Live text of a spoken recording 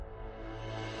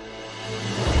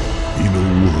In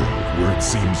a world where it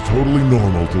seems totally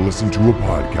normal to listen to a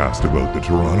podcast about the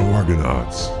Toronto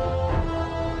Argonauts,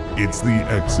 it's the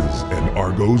X's and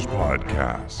Argos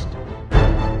podcast.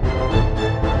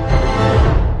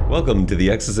 Welcome to the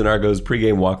X's and Argos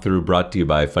pregame walkthrough brought to you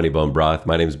by Funny Bone Broth.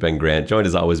 My name is Ben Grant, joined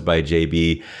as always by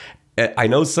JB. I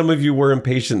know some of you were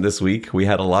impatient this week. We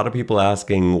had a lot of people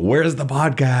asking, where's the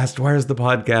podcast? Where's the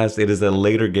podcast? It is a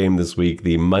later game this week,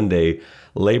 the Monday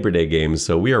Labor Day game.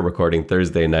 So we are recording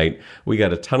Thursday night. We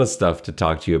got a ton of stuff to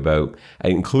talk to you about,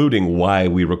 including why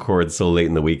we record so late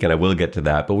in the week. And I will get to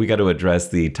that. But we got to address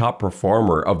the top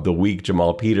performer of the week,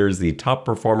 Jamal Peters, the top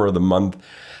performer of the month,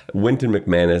 Wynton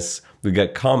McManus. We've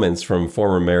got comments from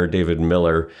former Mayor David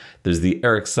Miller. There's the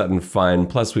Eric Sutton fine.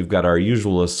 Plus, we've got our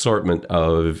usual assortment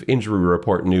of injury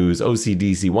report news,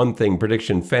 OCDC, one thing,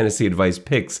 prediction, fantasy advice,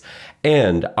 picks,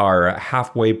 and our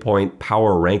halfway point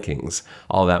power rankings.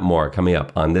 All that more coming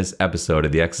up on this episode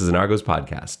of the X's and Argos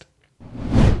podcast.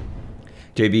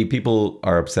 JB, people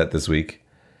are upset this week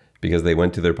because they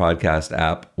went to their podcast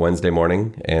app Wednesday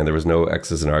morning and there was no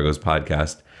X's and Argos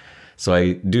podcast. So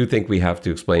I do think we have to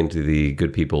explain to the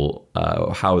good people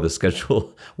how the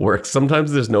schedule works.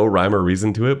 Sometimes there's no rhyme or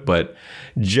reason to it, but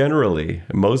generally,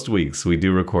 most weeks we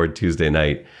do record Tuesday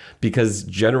night because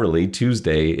generally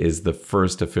Tuesday is the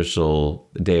first official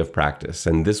day of practice.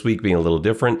 And this week being a little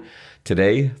different,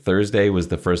 today, Thursday, was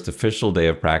the first official day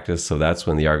of practice. So that's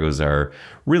when the Argos are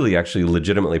really actually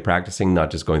legitimately practicing, not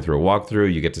just going through a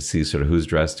walkthrough. You get to see sort of who's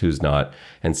dressed, who's not.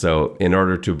 And so in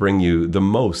order to bring you the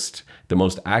most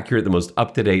accurate, the most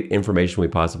up-to-date information we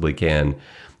possibly can,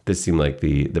 this seemed like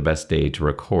the best day to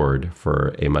record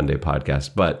for a Monday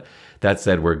podcast. But that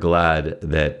said, we're glad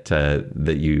that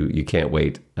that you can't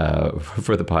wait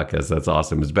for the podcast. That's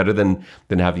awesome. It's better than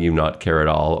having you not care at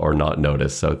all or not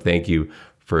notice. So thank you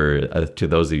for to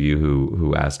those of you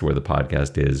who asked where the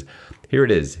podcast is. Here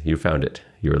it is. You found it.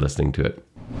 You were listening to it.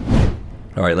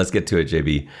 All right, let's get to it,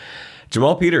 JB.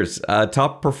 Jamal Peters,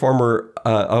 top performer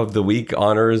of the week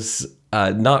honors.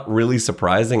 Not really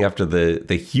surprising after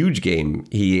the huge game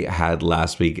he had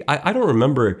last week. I don't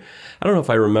remember. I don't know if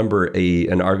I remember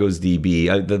an Argos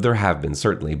DB. There have been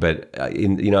certainly, but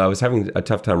I was having a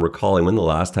tough time recalling when the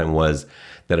last time was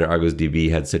that an Argos DB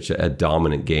had such a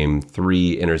dominant game.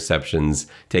 3 interceptions,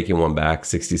 taking one back,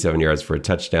 67 yards for a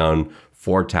touchdown,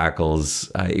 4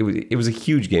 tackles. It was a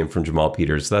huge game from Jamal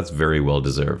Peters, so that's very well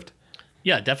deserved.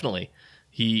 Yeah, definitely.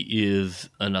 He is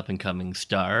an up-and-coming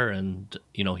star, and,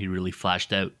 he really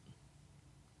flashed out.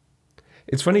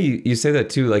 It's funny you say that,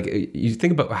 too. Like, you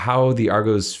think about how the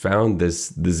Argos found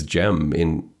this gem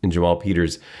in Jamal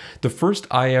Peters. The first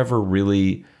I ever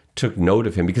really took note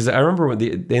of him, because I remember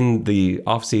in the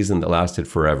offseason that lasted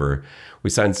forever, we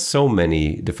signed so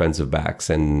many defensive backs,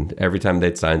 and every time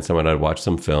they'd sign someone, I'd watch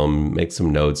some film, make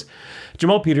some notes.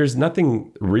 Jamal Peters,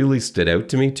 nothing really stood out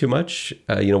to me too much.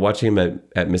 Watching him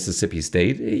at Mississippi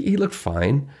State, he looked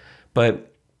fine,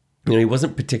 but he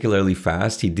wasn't particularly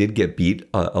fast. He did get beat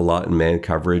a lot in man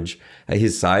coverage.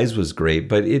 His size was great,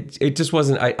 but it just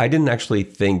wasn't. I didn't actually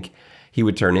think he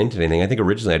would turn into anything. I think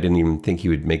originally I didn't even think he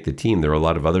would make the team. There were a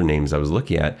lot of other names I was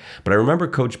looking at, but I remember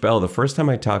Coach Bell, the first time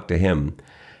I talked to him,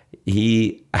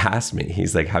 he asked me,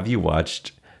 he's like, have you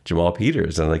watched Jamal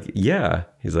Peters? I'm like, yeah.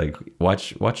 He's like,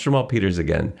 watch Jamal Peters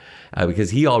again, because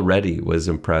he already was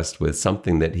impressed with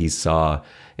something that he saw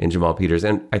in Jamal Peters.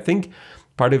 And I think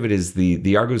part of it is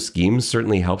the Argos scheme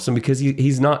certainly helps him, because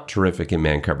he's not terrific in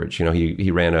man coverage.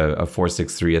 He ran a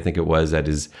 4.63, I think it was,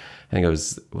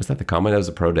 was that the combine? That was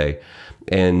a pro day.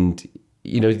 And,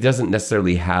 he doesn't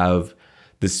necessarily have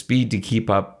the speed to keep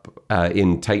up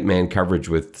in tight man coverage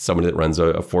with someone that runs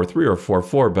a 4.3 or a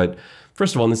 4.4. But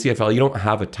first of all, in the CFL, you don't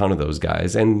have a ton of those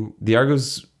guys. And the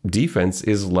Argos defense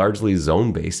is largely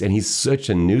zone-based. And he's such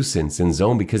a nuisance in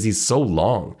zone because he's so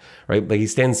long, right? Like, he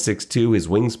stands 6'2", his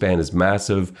wingspan is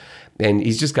massive. And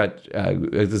he's just got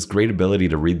this great ability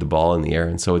to read the ball in the air.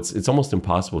 And so it's almost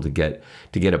impossible to get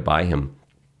it by him.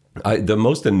 The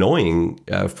most annoying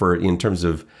in terms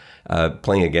of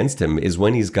playing against him is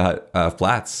when he's got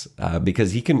flats,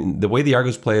 because the way the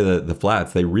Argos play the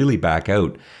flats, they really back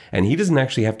out, and he doesn't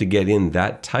actually have to get in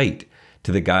that tight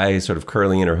to the guy sort of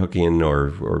curling in or hooking in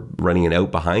or running it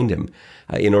out behind him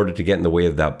in order to get in the way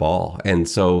of that ball. And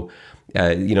so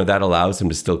that allows him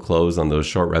to still close on those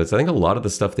short routes. I think a lot of the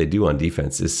stuff they do on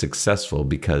defense is successful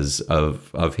because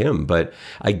of him. But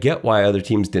I get why other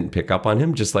teams didn't pick up on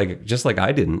him, just like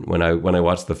I didn't when I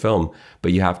watched the film.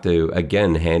 But you have to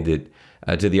again hand it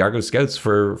to the Argos scouts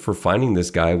for finding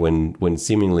this guy when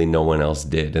seemingly no one else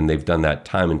did, and they've done that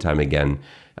time and time again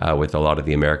with a lot of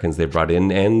the Americans they brought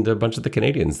in and a bunch of the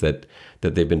Canadians that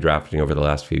they've been drafting over the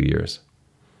last few years.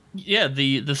 Yeah,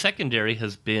 the secondary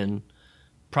has been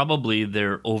probably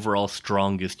their overall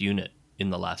strongest unit in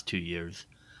the last 2 years.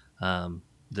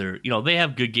 They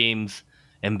have good games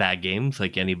and bad games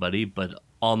like anybody, but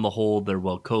on the whole, they're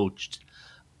well coached.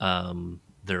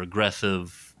 They're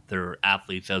aggressive. They're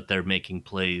athletes out there making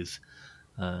plays.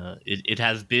 It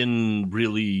has been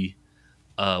really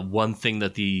one thing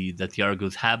that the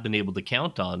Argos have been able to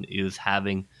count on is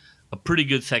having a pretty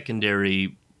good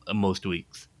secondary most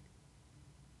weeks.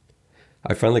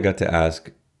 I finally got to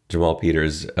ask Jamal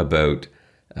Peters about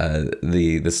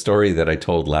the story that I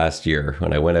told last year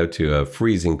when I went out to a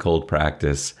freezing cold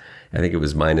practice. I think it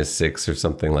was -6 or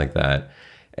something like that.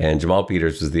 And Jamal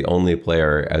Peters was the only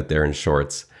player out there in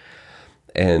shorts.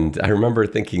 And I remember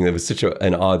thinking it was such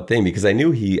an odd thing because I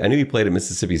knew he played at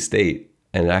Mississippi State,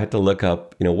 and I had to look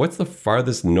up, what's the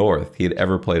farthest north he had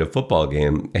ever played a football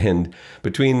game. And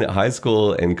between high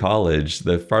school and college,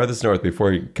 the farthest north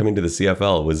before coming to the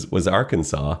CFL was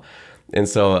Arkansas. And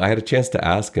so I had a chance to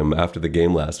ask him after the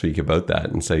game last week about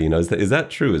that and say, is that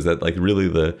true? Is that like really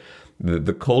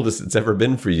the coldest it's ever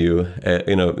been for you,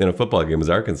 in a football game is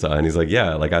Arkansas? And he's like,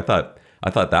 yeah, like I thought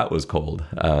that was cold,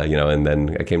 and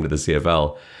then I came to the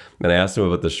CFL and I asked him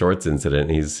about the shorts incident.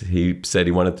 And he said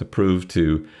he wanted to prove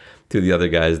to the other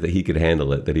guys that he could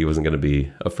handle it, that he wasn't going to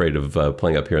be afraid of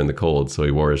playing up here in the cold. So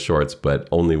he wore his shorts, but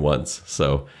only once.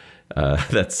 So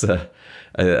that's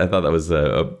I thought that was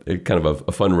a kind of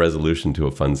a fun resolution to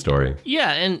a fun story.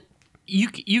 Yeah, and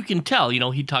you can tell,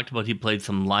 he talked about he played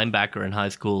some linebacker in high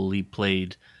school. He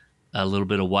played a little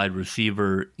bit of wide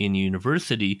receiver in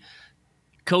university.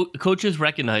 Coaches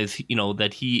recognize,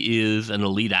 that he is an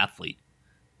elite athlete,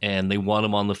 and they want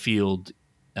him on the field,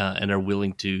 and are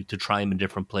willing to try him in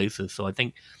different places. So I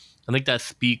think that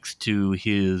speaks to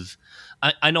his.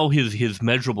 I know his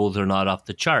measurables are not off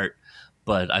the chart,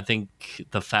 but I think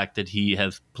the fact that he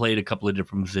has played a couple of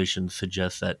different positions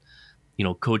suggests that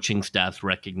coaching staffs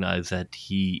recognize that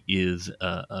he is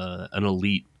an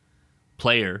elite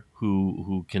player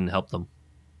who can help them.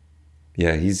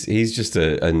 Yeah, he's just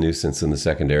a nuisance in the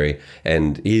secondary,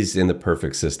 and he's in the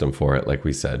perfect system for it, like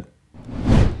we said.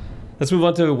 Let's move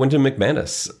on to Wynton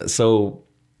McManus. So,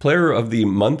 Player of the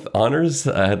Month honors,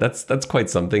 that's quite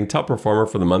something. Top performer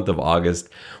for the month of August,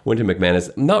 Wynton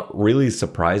McManus. Not really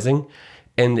surprising,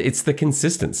 and it's the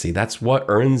consistency. That's what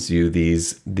earns you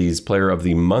these Player of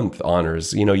the Month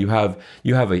honors. You have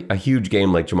a huge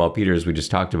game like Jamal Peters we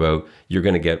just talked about. You're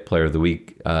going to get Player of the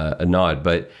Week a nod,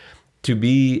 but to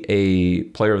be a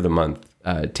Player of the Month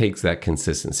takes that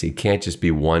consistency. It can't just be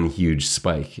one huge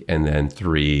spike and then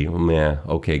 3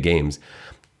 okay games.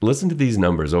 Listen to these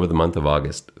numbers over the month of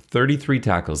August. 33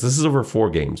 tackles. This is over 4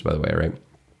 games, by the way, right?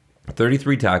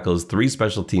 33 tackles, 3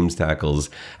 special teams tackles,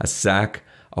 a sack,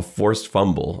 a forced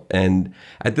fumble. And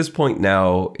at this point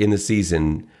now in the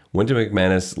season, Wynton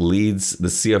McManus leads the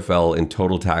CFL in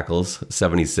total tackles,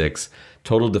 76,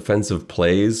 total defensive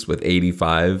plays with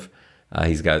 85.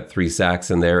 He's got 3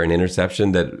 sacks in there, an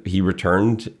interception that he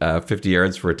returned 50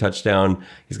 yards for a touchdown.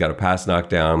 He's got a pass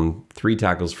knockdown, 3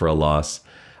 tackles for a loss.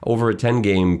 Over a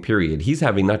 10-game period, he's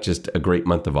having not just a great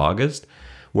month of August.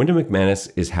 Wynton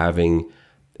McManus is having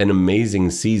an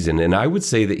amazing season, and I would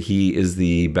say that he is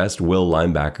the best will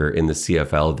linebacker in the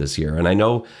CFL this year. And I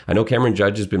know Cameron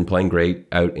Judge has been playing great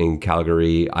out in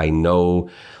Calgary. I know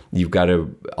you've got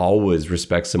to always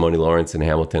respect Simone Lawrence in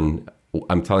Hamilton.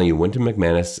 I'm telling you, Wynton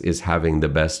McManus is having the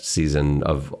best season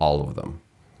of all of them.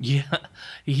 Yeah,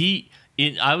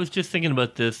 I was just thinking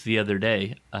about this the other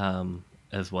day,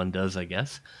 as one does, I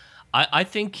guess. I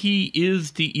think he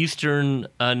is the Eastern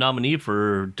nominee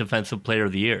for Defensive Player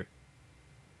of the Year.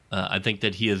 I think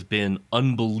that he has been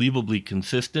unbelievably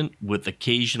consistent with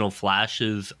occasional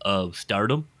flashes of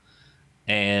stardom,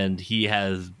 and he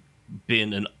has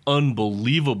been an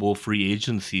unbelievable free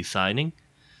agency signing.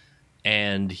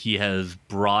 And he has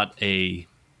brought a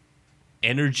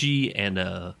energy and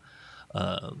a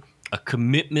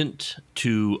commitment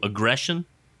to aggression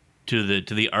to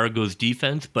the Argos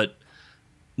defense, but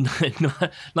not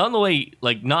in the way,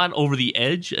 like, not over the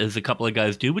edge as a couple of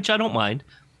guys do, which I don't mind.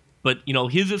 But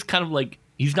his is kind of like,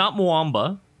 he's not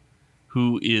Mwamba,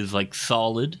 who is like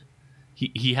solid.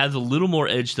 He has a little more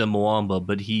edge than Mwamba,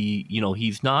 but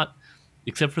he's not,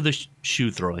 except for the shoe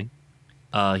throwing.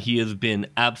 He has been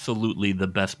absolutely the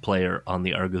best player on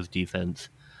the Argos defense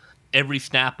every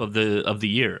snap of the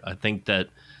year. I think that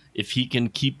if he can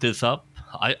keep this up,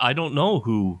 I don't know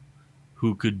who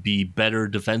could be better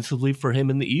defensively for him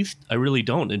in the East. I really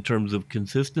don't, in terms of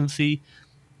consistency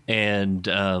and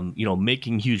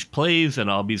making huge plays. And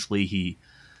obviously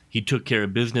he took care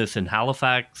of business in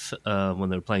Halifax when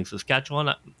they were playing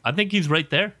Saskatchewan. I think he's right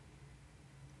there.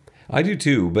 I do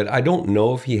too, but I don't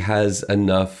know if he has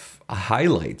enough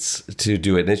highlights to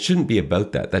do it. And it shouldn't be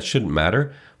about that. That shouldn't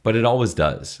matter, but it always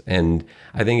does. And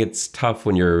I think it's tough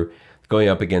when you're going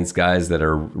up against guys that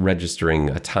are registering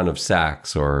a ton of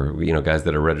sacks, or guys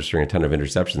that are registering a ton of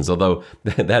interceptions. Although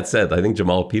that said, I think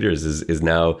Jamal Peters is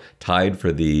now tied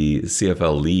for the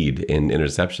CFL lead in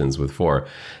interceptions with 4.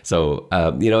 So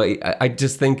I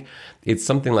just think it's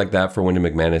something like that for Wyndham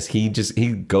McManus. He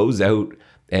goes out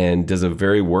and does a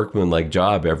very workmanlike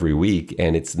job every week,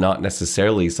 and it's not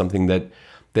necessarily something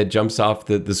that jumps off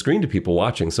the screen to people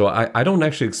watching. So I don't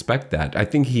actually expect that. I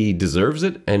think he deserves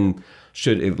it and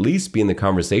should at least be in the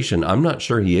conversation. I'm not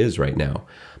sure he is right now.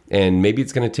 And maybe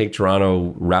it's going to take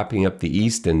Toronto wrapping up the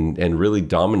East and really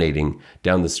dominating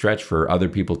down the stretch for other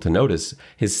people to notice.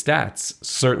 His stats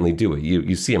certainly do it.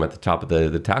 You see him at the top of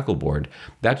the tackle board.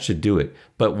 That should do it.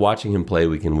 But watching him play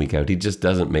week in, week out, he just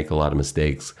doesn't make a lot of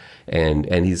mistakes.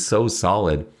 And he's so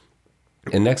solid.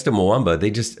 And next to Mwamba,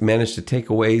 they just managed to take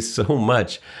away so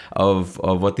much of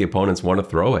what the opponents want to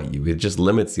throw at you. It just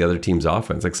limits the other team's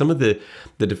offense. Like some of the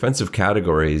defensive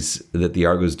categories that the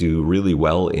Argos do really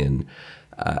well in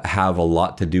have a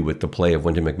lot to do with the play of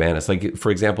Wyndham McManus. Like,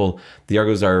 for example, the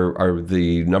Argos are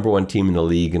the number 1 team in the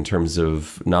league in terms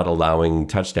of not allowing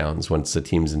touchdowns once the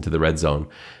team's into the red zone.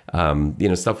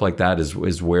 Stuff like that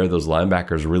is where those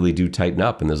linebackers really do tighten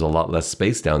up, and there's a lot less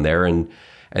space down there. And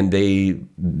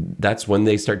that's when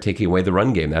they start taking away the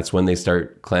run game. That's when they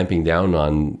start clamping down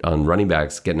on running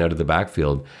backs getting out of the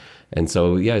backfield. And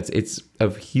so, yeah, it's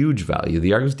of huge value.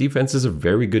 The Argos defense is a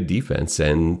very good defense.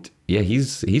 And yeah,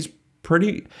 he's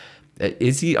pretty...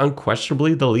 Is he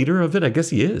unquestionably the leader of it? I guess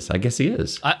he is.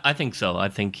 I think so. I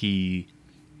think he...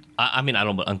 I mean, I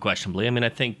don't unquestionably. I mean, I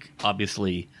think,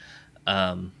 obviously,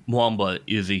 Mwamba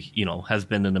has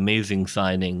been an amazing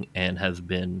signing and has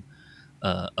been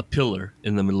a pillar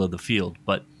in the middle of the field.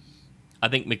 But I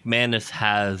think McManus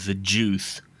has a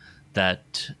juice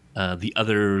that the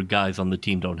other guys on the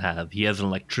team don't have. He has an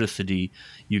electricity.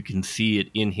 You can see it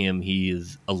in him. He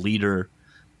is a leader.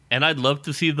 And I'd love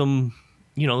to see them,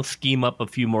 scheme up a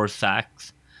few more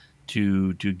sacks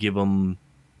to give him,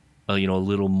 a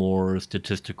little more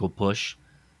statistical push,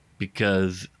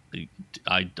 because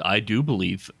I do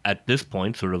believe at this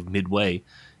point, sort of midway,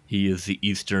 he is the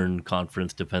Eastern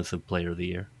Conference Defensive Player of the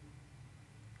Year.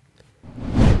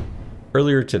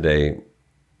 Earlier today,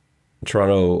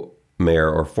 Toronto Mayor,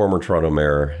 or former Toronto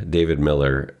Mayor, David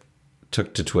Miller,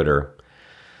 took to Twitter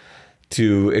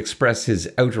to express his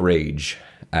outrage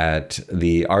at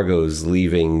the Argos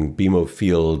leaving BMO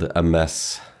Field a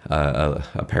mess,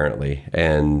 apparently.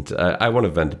 And I want to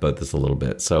vent about this a little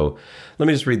bit. So let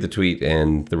me just read the tweet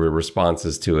and the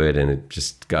responses to it. And it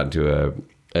just got into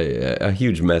a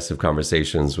huge mess of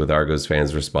conversations with Argos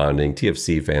fans responding,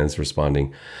 TFC fans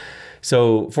responding.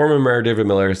 So former Mayor David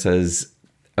Miller says,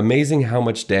 "Amazing how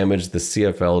much damage the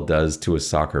CFL does to a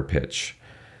soccer pitch.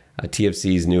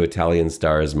 TFC's new Italian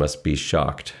stars must be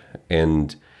shocked."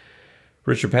 And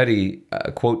Richard Petty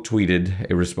quote tweeted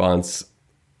a response,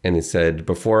 and he said,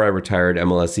 "Before I retired,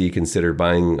 MLSE considered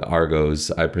buying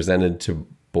Argos. I presented to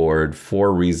board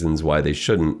 4 reasons why they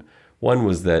shouldn't. One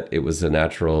was that it was a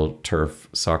natural turf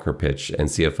soccer pitch and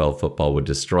CFL football would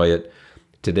destroy it.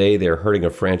 Today, they're hurting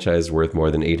a franchise worth more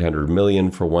than $800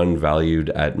 million for one valued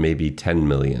at maybe $10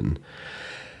 million."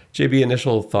 JB,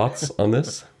 initial thoughts on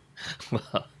this?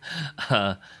 Well,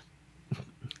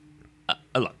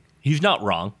 look, he's not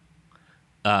wrong.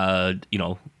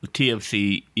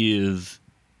 TFC is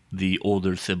the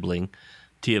older sibling.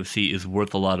 TFC is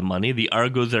worth a lot of money. The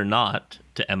Argos are not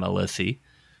to MLSE.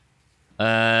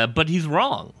 But he's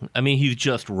wrong. I mean, he's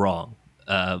just wrong.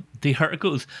 The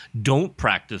Argos don't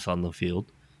practice on the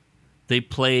field. They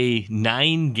play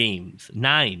 9 games,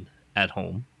 9 at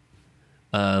home.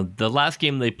 The last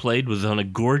game they played was on a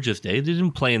gorgeous day. They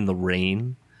didn't play in the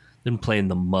rain, didn't play in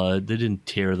the mud, they didn't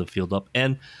tear the field up.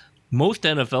 And most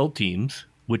NFL teams,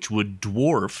 which would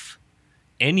dwarf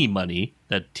any money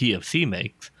that TFC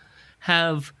makes,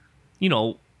 have,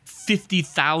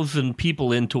 50,000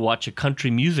 people in to watch a country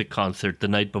music concert the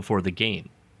night before the game.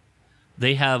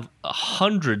 They have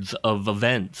hundreds of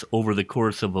events over the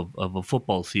course of a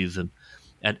football season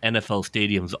at NFL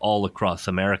stadiums all across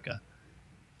America.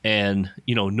 And,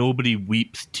 nobody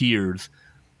weeps tears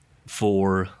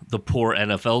for the poor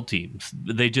NFL teams.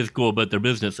 They just go about their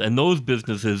business. And those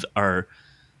businesses are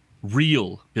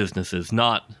real businesses,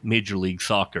 not Major League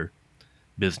Soccer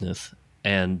business.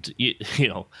 And,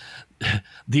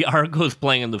 the Argos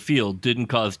playing on the field didn't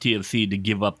cause TFC to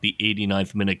give up the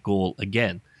 89th minute goal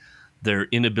again. Their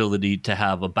inability to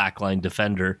have a backline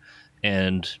defender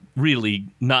and really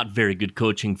not very good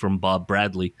coaching from Bob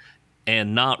Bradley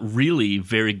and not really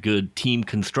very good team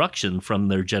construction from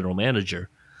their general manager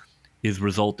is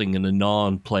resulting in a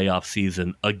non-playoff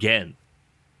season again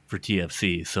for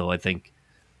TFC. So I think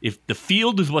if the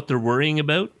field is what they're worrying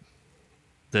about,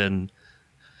 then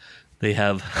they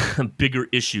have bigger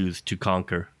issues to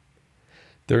conquer.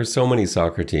 There are so many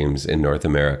soccer teams in North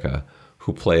America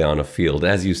who play on a field,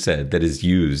 as you said, that is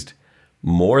used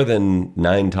more than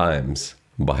 9 times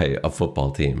by a football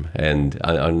team, and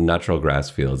on natural grass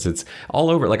fields. It's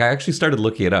all over. Like, I actually started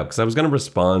looking it up because I was going to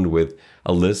respond with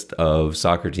a list of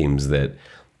soccer teams that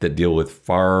deal with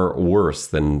far worse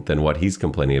than what he's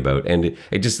complaining about. And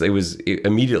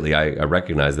immediately I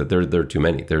recognized that there are too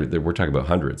many. We're talking about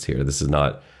hundreds here. This is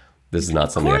not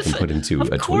something I can put into a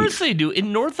tweet. Of course they do.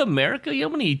 In North America, you know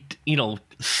how many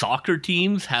soccer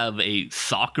teams have a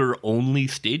soccer-only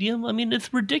stadium? I mean,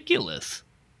 it's ridiculous.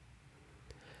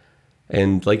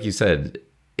 And like you said,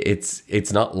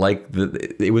 it's not like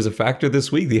it was a factor this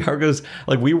week. The Argos,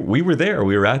 like we were there.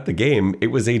 We were at the game. It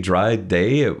was a dry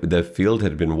day. The field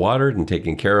had been watered and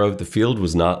taken care of. The field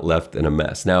was not left in a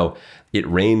mess. Now, it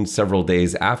rained several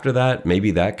days after that.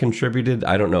 Maybe that contributed.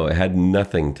 I don't know. It had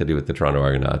nothing to do with the Toronto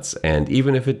Argonauts. And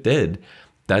even if it did,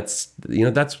 that's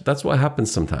what happens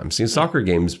sometimes. Soccer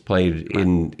games played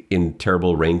in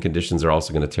terrible rain conditions are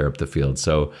also going to tear up the field.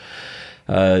 So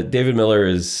David Miller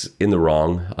is in the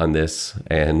wrong on this,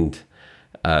 and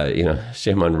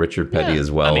shame on Richard Petty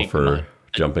as well for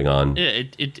jumping on.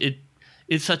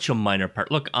 It's such a minor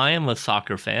part. Look, I am a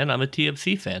soccer fan. I'm a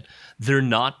TFC fan. They're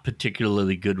not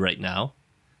particularly good right now,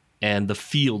 and the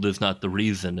field is not the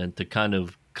reason. And to kind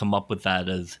of come up with that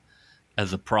as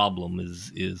a problem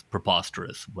is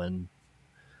preposterous when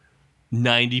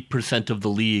 90% of the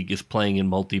league is playing in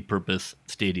multi-purpose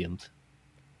stadiums.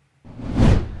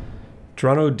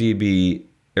 Toronto DB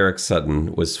Eric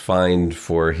Sutton was fined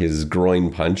for his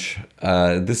groin punch.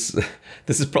 This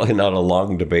is probably not a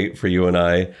long debate for you and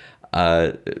I.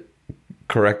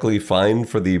 Correctly fined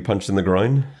for the punch in the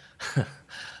groin?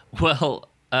 Well,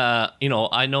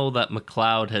 I know that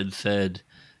McLeod had said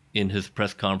in his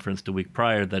press conference the week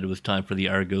prior that it was time for the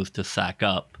Argos to sack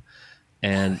up.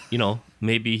 And,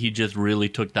 maybe he just really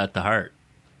took that to heart.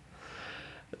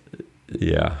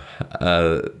 Yeah.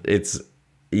 It's...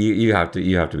 You have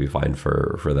to be fined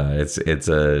for that.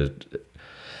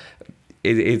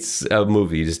 It's a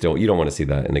movie. You don't want to see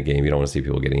that in a game. You don't want to see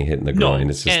people getting hit in the groin.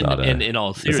 It's just not in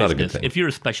all seriousness, it's not a good thing. If you're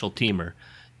a special teamer,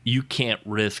 you can't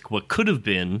risk what could have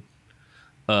been,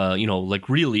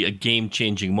 really a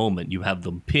game-changing moment. You have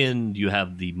them pinned, you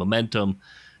have the momentum,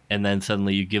 and then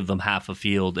suddenly you give them half a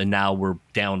field, and now we're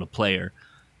down a player.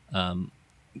 Look,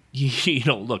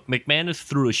 McManus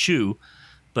threw a shoe,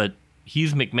 but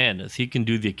he's McManus. He can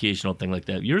do the occasional thing like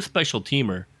that. You're a special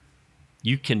teamer.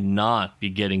 You cannot be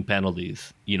getting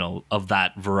penalties, of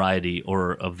that variety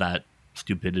or of that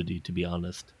stupidity, to be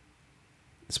honest.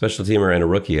 Special teamer and a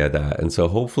rookie at that. And so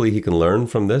hopefully he can learn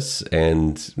from this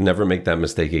and never make that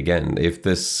mistake again. If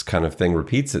this kind of thing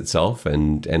repeats itself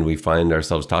and we find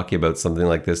ourselves talking about something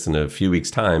like this in a few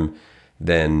weeks' time,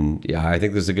 then I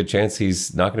think there's a good chance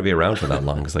he's not going to be around for that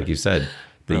long. Because like you said,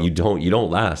 that you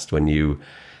don't last when you...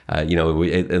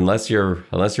 unless you're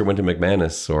Wynton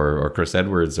McManus or Chris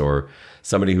Edwards or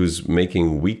somebody who's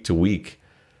making week to week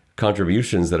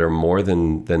contributions that are more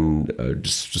than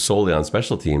just solely on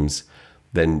special teams,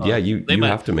 then you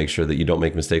have to make sure that you don't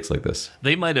make mistakes like this.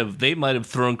 They might have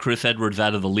thrown Chris Edwards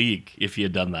out of the league if he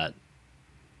had done that.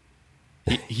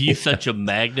 He's such a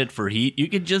magnet for heat. You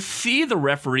could just see the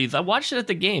referees. I watched it at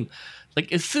the game.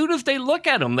 Like, as soon as they look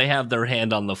at him, they have their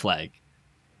hand on the flag.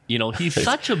 He's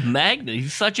such a magnet.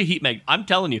 He's such a heat magnet. I'm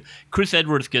telling you, Chris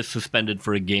Edwards gets suspended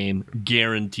for a game.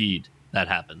 Guaranteed that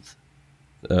happens.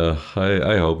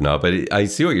 I hope not. But I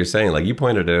see what you're saying. Like you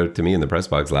pointed out to me in the press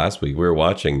box last week, we were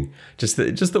watching just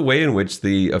the way in which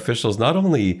the officials not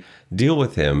only deal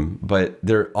with him, but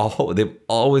they've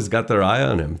always got their eye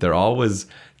on him. They're always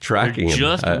tracking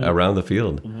him around the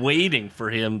field. Waiting for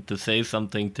him to say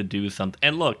something, to do something.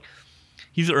 And look,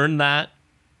 he's earned that.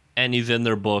 And he's in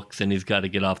their books, and he's got to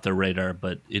get off their radar.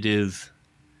 But it is,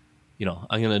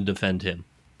 I'm going to defend him.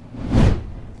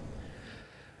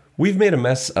 We've made a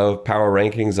mess of power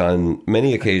rankings on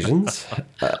many occasions.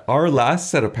 Our last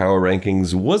set of power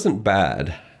rankings wasn't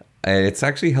bad. It's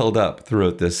actually held up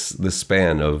throughout this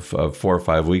span of 4 or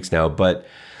 5 weeks now. But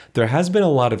there has been a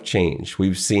lot of change.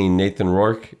 We've seen Nathan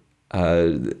Rourke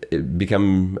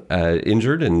become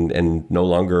injured and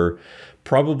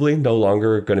probably no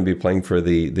longer going to be playing for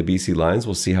the BC Lions.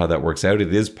 We'll see how that works out.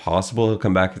 It is possible he'll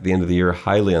come back at the end of the year.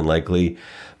 Highly unlikely.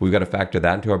 We've got to factor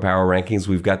that into our power rankings.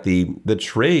 We've got the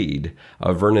trade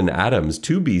of Vernon Adams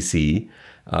to BC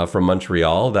from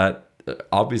Montreal. That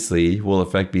obviously will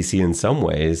affect BC in some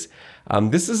ways.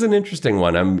 This is an interesting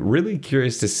one. I'm really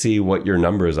curious to see what your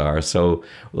numbers are. So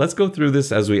let's go through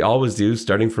this as we always do,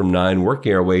 starting from 9,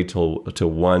 working our way to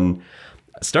 1.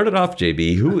 Start it off,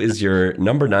 JB. Who is your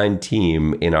number 9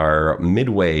 team in our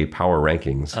midway power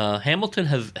rankings? Hamilton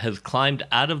has climbed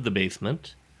out of the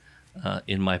basement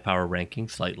in my power ranking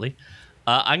slightly.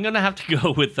 I'm going to have to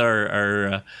go with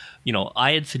our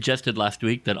I had suggested last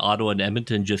week that Ottawa and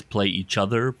Edmonton just play each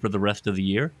other for the rest of the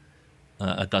year.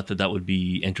 I thought that would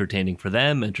be entertaining for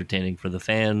them, entertaining for the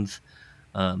fans.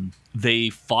 They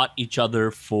fought each other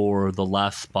for the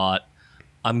last spot.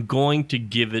 I'm going to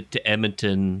give it to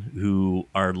Edmonton, who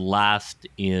are last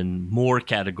in more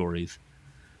categories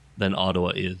than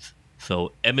Ottawa is.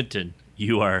 So Edmonton,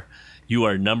 you are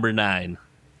number 9.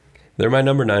 They're my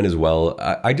number 9 as well.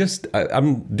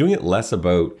 I'm doing it less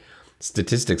about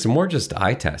statistics and more just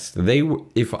eye test.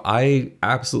 If I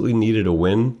absolutely needed a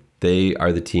win, they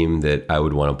are the team that I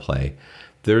would want to play.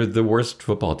 They're the worst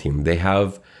football team. They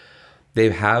have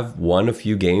won a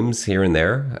few games here and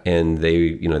there, and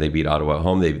they beat Ottawa at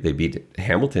home. They beat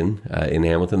Hamilton in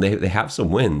Hamilton. They have some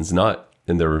wins, not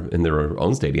in their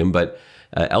own stadium, but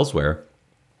elsewhere.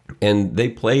 And they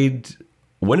played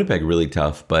Winnipeg really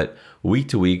tough, but week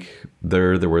to week,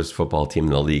 they're the worst football team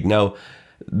in the league. Now,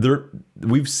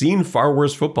 we've seen far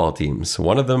worse football teams.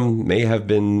 One of them may have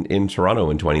been in Toronto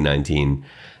in 2019.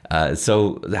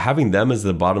 So having them as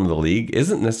the bottom of the league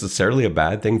isn't necessarily a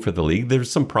bad thing for the league.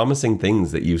 There's some promising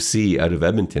things that you see out of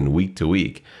Edmonton week to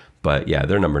week. But yeah,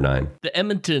 they're number 9. The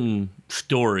Edmonton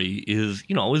story is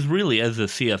really, as a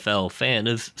CFL fan,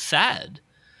 is sad.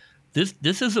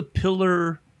 This is a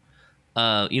pillar,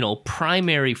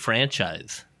 primary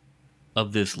franchise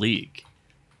of this league.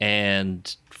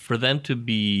 And for them to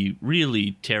be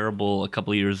really terrible a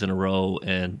couple of years in a row,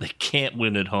 and they can't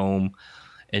win at home,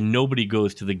 and nobody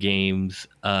goes to the games,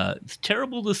 it's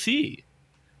terrible to see.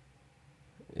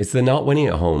 It's the not winning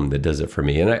at home that does it for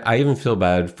me. And I even feel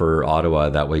bad for Ottawa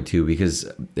that way too, because,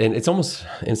 and it's almost,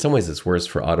 in some ways it's worse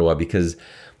for Ottawa because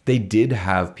they did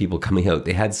have people coming out.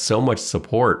 They had so much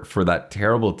support for that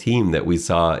terrible team that we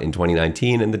saw in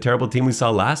 2019 and the terrible team we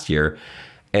saw last year.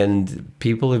 And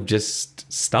people have just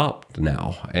stopped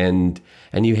now. And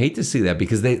you hate to see that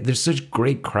because there's such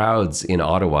great crowds in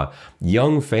Ottawa.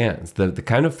 Young fans, the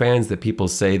kind of fans that people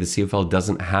say the CFL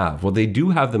doesn't have. Well, they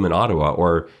do have them in Ottawa,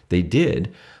 or they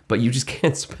did, but you just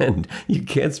can't spend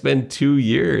 2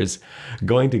 years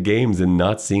going to games and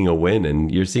not seeing a win.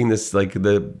 And you're seeing this like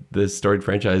the storied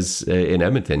franchise in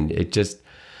Edmonton. It just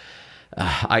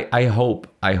I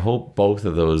hope both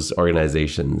of those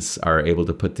organizations are able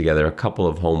to put together a couple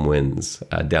of home wins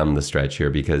down the stretch here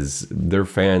because their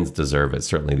fans deserve it.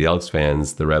 Certainly the Elks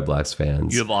fans, the Red Blacks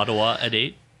fans. You have Ottawa at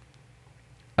 8?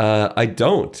 I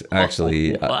don't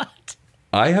actually. What?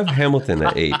 I have Hamilton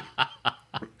at 8.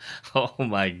 Oh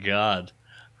my God.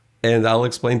 And I'll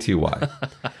explain to you why.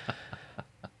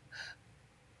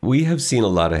 We have seen a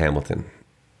lot of Hamilton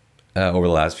over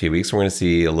the last few weeks. We're going to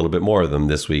see a little bit more of them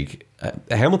this week.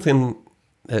 Hamilton,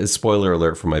 spoiler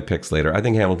alert for my picks later, I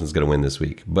think Hamilton's going to win this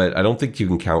week. But I don't think you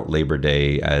can count Labor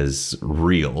Day as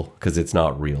real because it's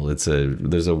not real. There's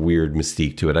a weird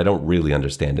mystique to it. I don't really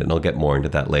understand it, and I'll get more into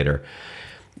that later.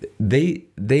 They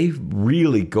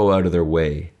really go out of their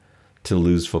way to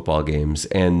lose football games.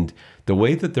 And the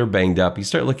way that they're banged up, you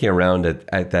start looking around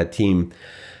at that team.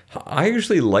 I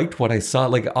actually liked what I saw.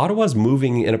 Like, Ottawa's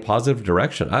moving in a positive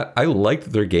direction. I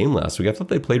liked their game last week. I thought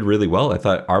they played really well. I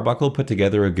thought Arbuckle put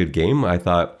together a good game. I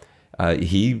thought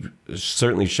he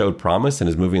certainly showed promise and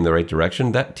is moving in the right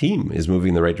direction. That team is moving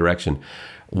in the right direction.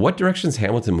 What direction is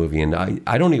Hamilton moving in?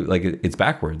 I don't even, like, it's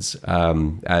backwards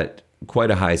at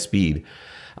quite a high speed.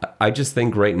 I just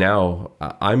think right now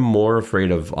I'm more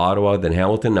afraid of Ottawa than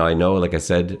Hamilton. Now, I know, like I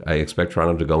said, I expect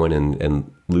Toronto to go in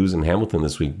and lose in Hamilton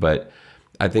this week, but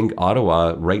I think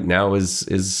Ottawa right now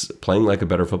is playing like a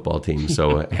better football team.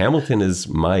 So Hamilton is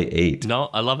my 8. No,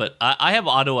 I love it. I have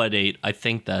Ottawa at 8. I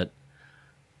think that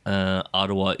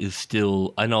Ottawa is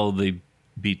still... I know they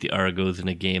beat the Argos in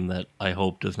a game that I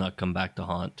hope does not come back to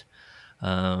haunt.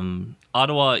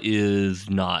 Ottawa is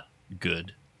not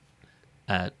good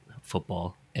at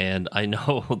football. And I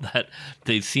know that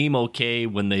they seem okay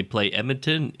when they play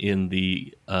Edmonton in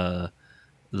the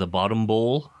bottom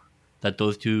bowl that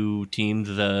those two teams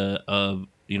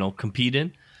compete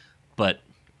in, but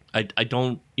I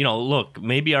don't look,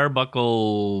 maybe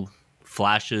Arbuckle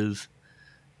flashes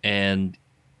and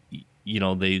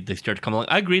they start to come along.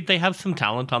 I agree they have some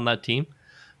talent on that team,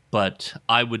 but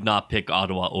I would not pick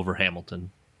Ottawa over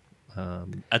Hamilton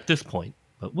at this point,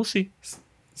 but we'll see.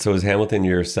 So is Hamilton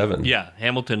your 7? Yeah,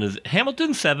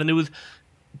 Hamilton 7.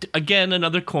 again,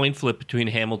 another coin flip between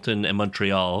Hamilton and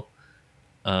Montreal.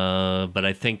 But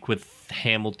I think with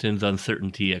Hamilton's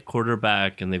uncertainty at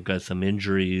quarterback, and they've got some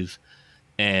injuries,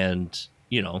 and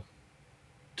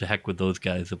to heck with those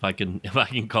guys. If I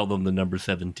can call them the number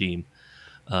 7 team,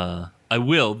 I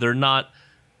will. They're not.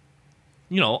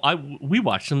 We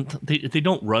watch them. They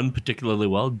don't run particularly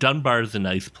well. Dunbar's a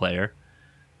nice player.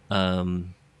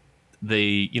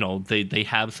 They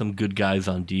have some good guys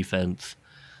on defense,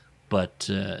 but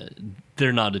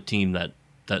they're not a team that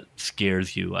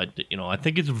scares you. I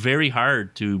think it's very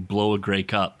hard to blow a Grey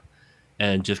Cup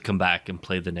and just come back and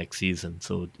play the next season.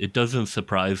 So it doesn't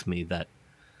surprise me that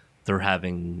they're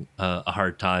having a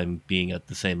hard time being at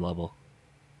the same level.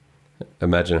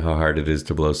 Imagine how hard it is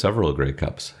to blow several Grey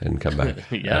Cups and come back,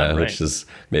 right. Which is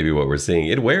maybe what we're seeing.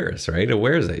 It wears, right? It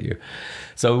wears at you.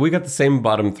 So we got the same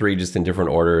bottom 3, just in different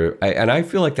order. And I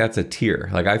feel like that's a tier.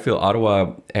 Like I feel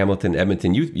Ottawa, Hamilton,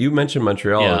 Edmonton. You mentioned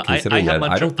Montreal. Yeah, considering that,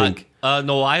 I don't think.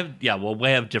 No, we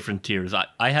have different tiers.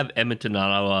 I have Edmonton and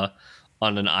Ottawa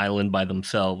on an island by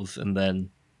themselves, and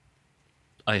then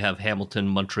I have Hamilton,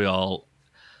 Montreal,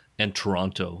 and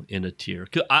Toronto in a tier.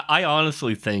 'Cause I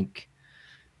honestly think.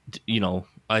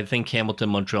 I think Hamilton,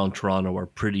 Montreal, and Toronto are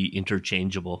pretty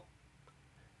interchangeable.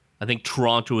 I think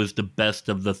Toronto is the best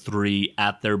of the 3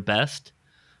 at their best,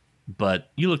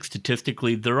 but you look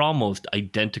statistically, they're almost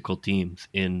identical teams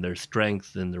in their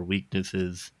strengths and their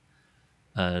weaknesses.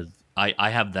 I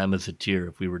have them as a tier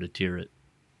if we were to tier it.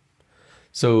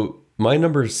 So my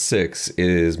number 6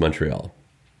 is Montreal,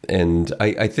 and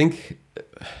I think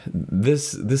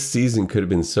this season could have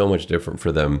been so much different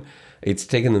for them. It's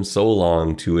taken them so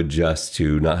long to adjust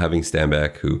to not having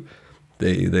Stanback, who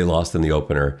they lost in the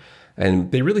opener,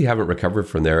 and they really haven't recovered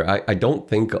from there. I don't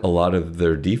think a lot of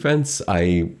their defense,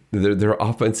 their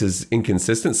offense is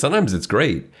inconsistent. Sometimes it's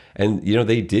great, and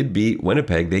they did beat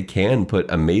Winnipeg. They can put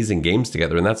amazing games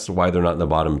together, and that's why they're not in the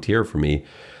bottom tier for me.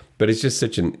 But it's just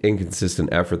such an inconsistent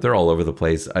effort. They're all over the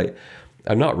place.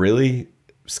 I'm not really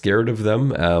scared of them.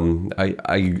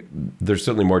 They're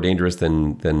certainly more dangerous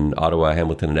than Ottawa,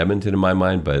 Hamilton, and Edmonton in my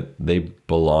mind, but they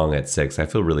belong at 6. I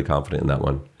feel really confident in that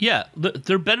one. Yeah,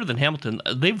 they're better than Hamilton.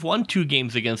 They've won 2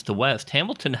 games against the West.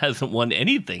 Hamilton hasn't won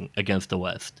anything against the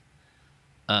West.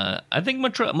 I think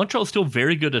Montreal is still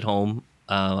very good at home.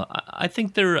 I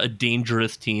think they're a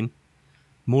dangerous team,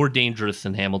 more dangerous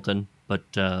than Hamilton,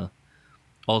 but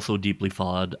also deeply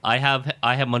flawed. I have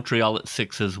Montreal at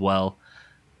 6 as well.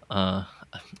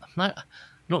 I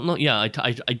don't know. Yeah,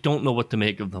 I don't know what to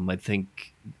make of them. I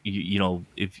think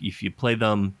if you play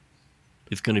them,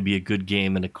 it's going to be a good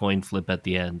game and a coin flip at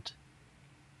the end.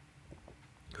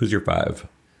 Who's your 5?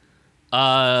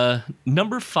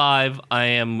 Number 5, I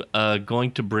am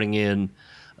going to bring in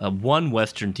one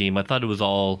Western team. I thought it was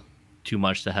all too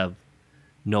much to have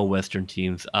no Western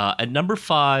teams. At number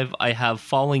 5, I have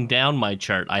falling down my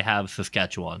chart. I have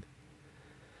Saskatchewan.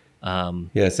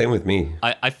 Yeah, same with me.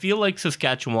 I feel like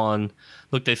Saskatchewan,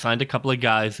 look, they signed a couple of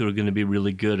guys who are going to be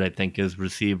really good, I think, as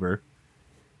receiver.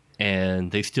 And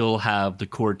they still have the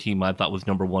core team I thought was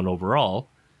number 1 overall.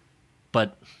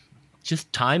 But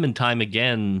just time and time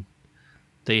again,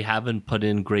 they haven't put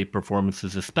in great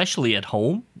performances, especially at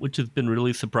home, which has been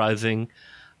really surprising.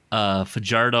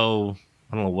 Fajardo,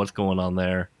 I don't know what's going on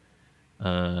there.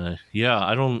 I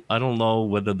don't know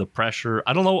whether the pressure.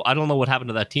 I don't know what happened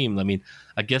to that team. I mean,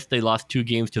 I guess they lost 2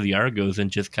 games to the Argos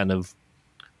and just kind of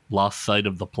lost sight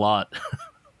of the plot.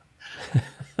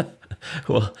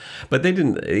 Well, but they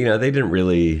didn't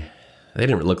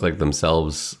look like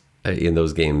themselves in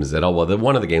those games at all. Well,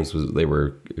 one of the games was they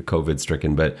were COVID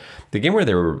stricken, but the game where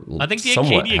they were, I think the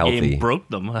Acadia healthy game broke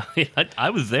them. I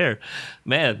was there,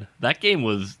 man. That game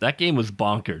was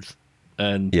bonkers.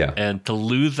 And to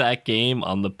lose that game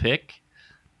on the pick,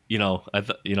 I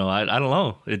don't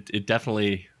know. It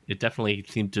definitely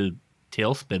seemed to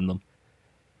tailspin them.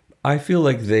 I feel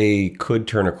like they could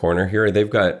turn a corner here. They've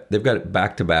got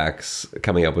back-to-backs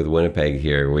coming up with Winnipeg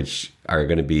here, which are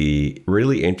going to be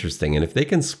really interesting. And if they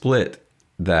can split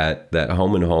that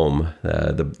home and home,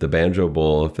 the Banjo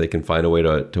Bowl, if they can find a way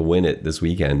to win it this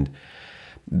weekend,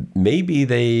 maybe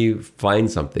they find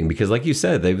something, because like you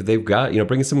said, they've got,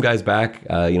 bringing some guys back,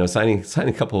 signing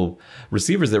a couple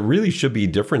receivers that really should be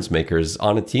difference makers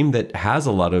on a team that has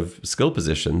a lot of skill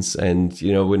positions. And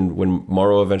when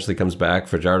Morrow eventually comes back,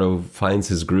 Fajardo finds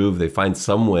his groove, they find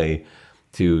some way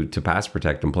to pass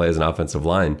protect and play as an offensive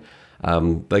line.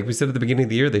 Like we said at the beginning of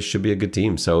the year, they should be a good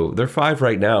team. So they're 5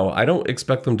 right now. I don't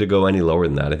expect them to go any lower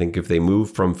than that. I think if they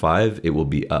move from 5, it will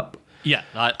be up. Yeah,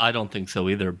 I don't think so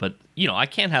either. But, I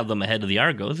can't have them ahead of the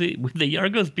Argos. The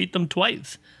Argos beat them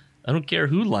twice. I don't care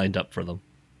who lined up for them.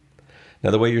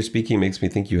 Now, the way you're speaking makes me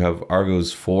think you have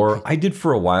Argos 4. I did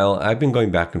for a while. I've been going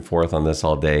back and forth on this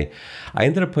all day. I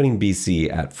ended up putting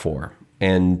BC at 4.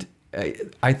 And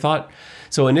I thought,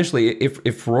 so initially,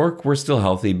 if Rourke were still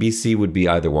healthy, BC would be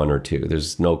either 1 or 2.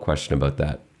 There's no question about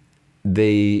that.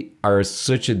 They are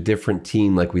such a different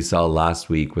team, like we saw last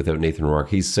week without Nathan Rourke.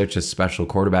 He's such a special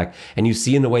quarterback, and you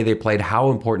see in the way they played how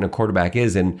important a quarterback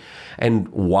is, and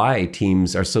why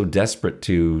teams are so desperate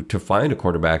to find a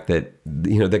quarterback that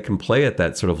that can play at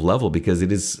that sort of level, because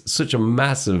it is such a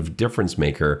massive difference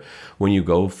maker when you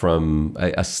go from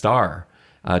a star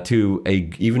to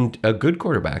even a good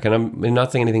quarterback. And I'm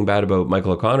not saying anything bad about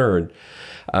Michael O'Connor.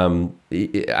 I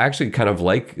actually kind of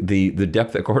like the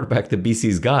depth at quarterback that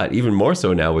BC's got, even more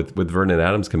so now with Vernon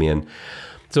Adams coming in.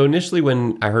 So initially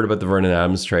when I heard about the Vernon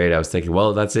Adams trade, I was thinking,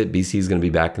 well, that's it. BC's going to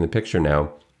be back in the picture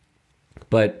now.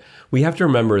 But we have to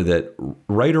remember that,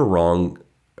 right or wrong,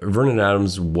 Vernon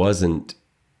Adams wasn't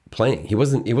playing. He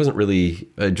wasn't really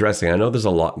addressing. I know there's a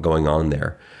lot going on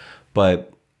there,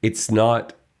 but it's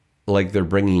not like they're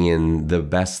bringing in the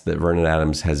best that Vernon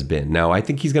Adams has been. Now, I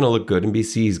think he's going to look good in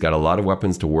BC. He's got a lot of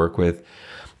weapons to work with,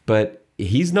 but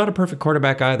he's not a perfect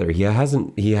quarterback either. He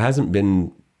hasn't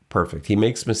been perfect. He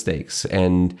makes mistakes,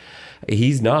 and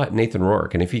he's not Nathan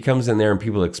Rourke. And if he comes in there and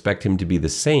people expect him to be the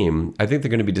same, I think they're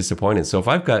going to be disappointed. So if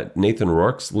I've got Nathan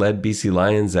Rourke's led BC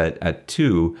Lions at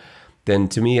 2, then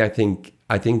to me, I think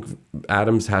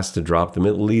Adams has to drop them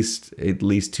at least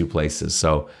 2 places.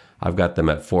 So I've got them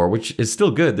at 4, which is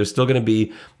still good. They're still going to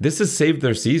be, this has saved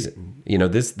their season.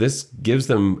 This gives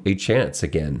them a chance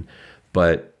again.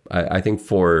 But I think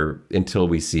 4 until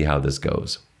we see how this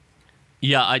goes.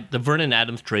 Yeah, the Vernon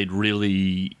Adams trade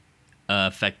really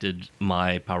affected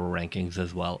my power rankings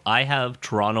as well. I have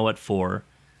Toronto at 4.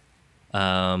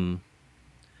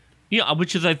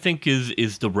 Which is, I think,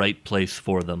 is the right place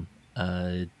for them.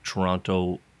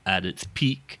 Toronto at its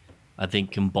peak, I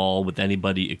think, can ball with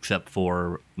anybody except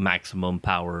for maximum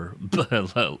power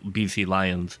BC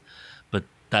Lions, but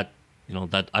that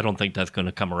I don't think that's going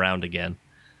to come around again.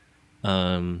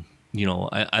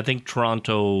 I think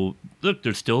Toronto, look,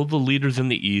 they're still the leaders in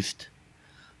the East.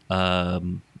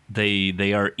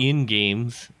 They are in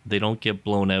games. They don't get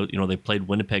blown out. They played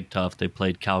Winnipeg tough. They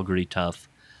played Calgary tough.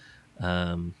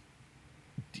 They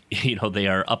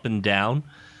are up and down.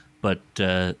 But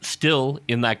still,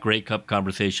 in that Grey Cup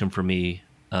conversation for me,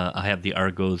 I have the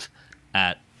Argos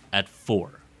at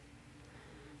 4.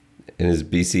 And is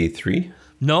BC 3?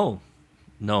 No.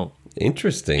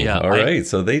 Interesting. Yeah, all right.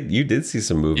 So you did see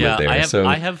some movement there.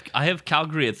 I have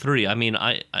Calgary at 3. I mean,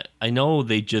 I know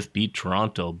they just beat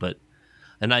Toronto,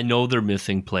 and I know they're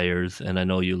missing players, and I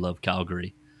know you love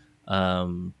Calgary,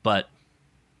 but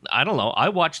I don't know. I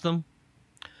watched them.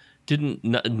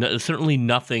 Certainly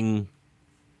nothing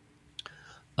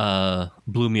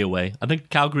blew me away. I think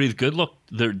Calgary is good. Look,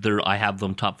 I have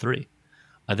them top 3.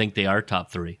 I think they are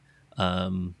top 3.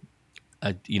 When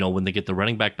they get the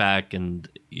running back and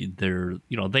they're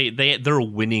a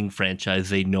winning franchise.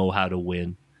 They know how to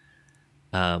win.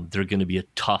 They're going to be a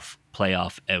tough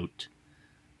playoff out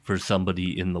for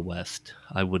somebody in the West.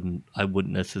 I wouldn't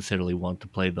necessarily want to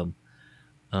play them.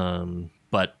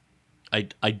 But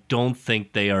I don't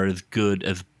think they are as good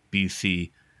as BC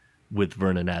with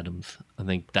Vernon Adams. I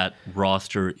think that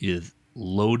roster is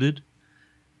loaded,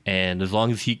 and as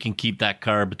long as he can keep that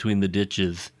car between the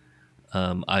ditches,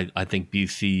 I think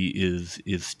BC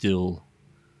is still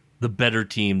the better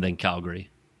team than Calgary.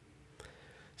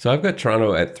 So I've got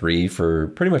Toronto at 3 for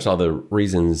pretty much all the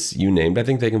reasons you named. I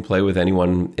think they can play with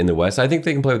anyone in the West. I think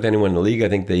they can play with anyone in the league. I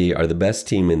think they are the best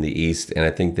team in the East, and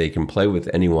I think they can play with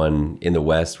anyone in the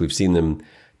West. We've seen them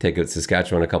take out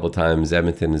Saskatchewan a couple of times.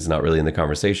 Edmonton is not really in the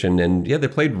conversation. And yeah, they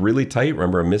played really tight.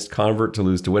 Remember, a missed convert to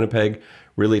lose to Winnipeg,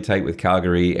 really tight with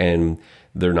Calgary, and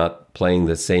they're not playing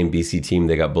the same BC team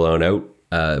they got blown out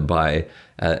by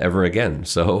ever again.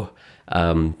 So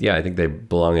I think they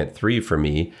belong at 3 for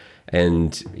me.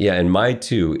 And my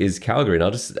 2 is Calgary. And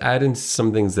I'll just add in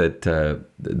some things that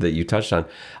you touched on.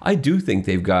 I do think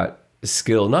they've got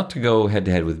skill, not to go head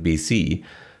to head with BC,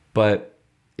 but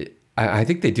I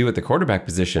think they do at the quarterback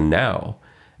position now,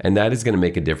 and that is going to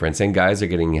make a difference. And guys are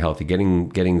getting healthy,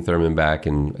 getting Thurman back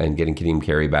and getting Kadeem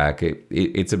Carey back.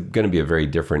 It's going to be a very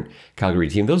different Calgary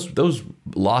team. Those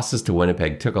losses to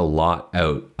Winnipeg took a lot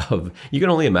out of. You can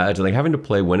only imagine like having to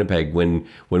play Winnipeg when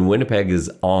Winnipeg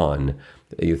is on.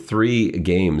 3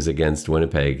 games against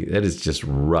Winnipeg, that is just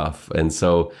rough, and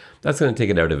so that's going to take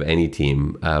it out of any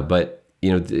team. But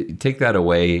take that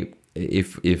away.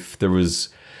 If there was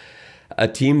a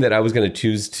team that I was going to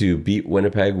choose to beat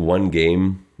Winnipeg one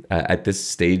game at this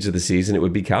stage of the season, it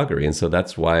would be Calgary. And so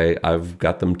that's why I've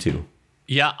got them 2.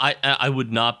 Yeah, I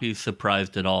would not be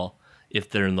surprised at all if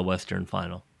they're in the Western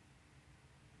Final.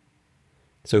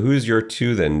 So who's your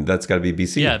 2 then? That's got to be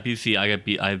BC. Yeah, BC. I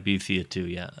have BC at 2.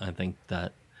 Yeah, I think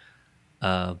that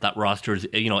that roster is,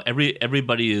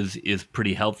 everybody is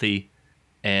pretty healthy,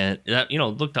 and that,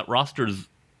 look, that roster is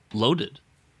loaded.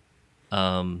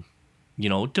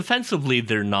 Defensively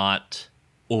they're not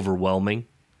overwhelming.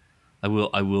 I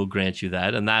will grant you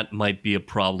that, and that might be a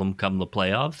problem come the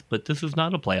playoffs. But this is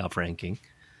not a playoff ranking.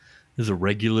 This is a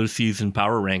regular season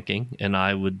power ranking, and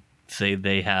I would say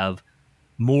they have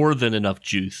more than enough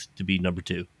juice to be number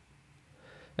 2.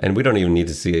 And we don't even need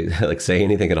to say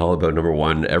anything at all about number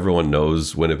 1. Everyone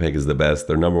knows Winnipeg is the best.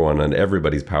 They're number 1 on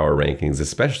everybody's power rankings,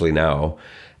 especially now.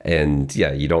 And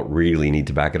yeah, you don't really need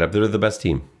to back it up. They're the best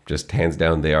team. Just hands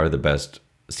down, they are the best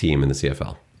team in the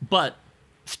CFL. But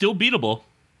still beatable.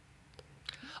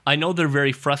 I know they're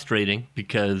very frustrating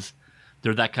because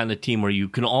they're that kind of team where you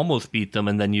can almost beat them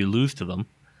and then you lose to them.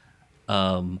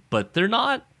 But they're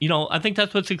not, I think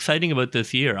that's what's exciting about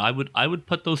this year. I would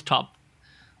put those top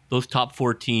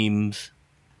 4 teams.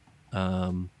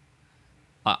 I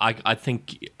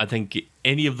think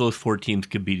any of those 4 teams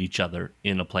could beat each other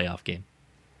in a playoff game.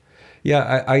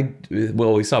 Yeah,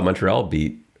 we saw Montreal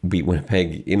beat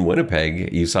Winnipeg in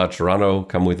Winnipeg. You saw Toronto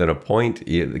come within a point.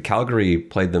 Calgary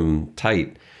played them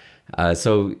tight.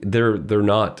 So they're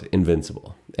not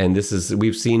invincible. And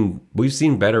we've seen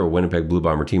better Winnipeg Blue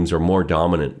Bomber teams, or more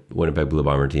dominant Winnipeg Blue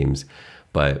Bomber teams.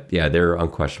 But yeah, they're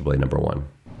unquestionably number 1.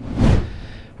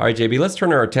 All right, JB, let's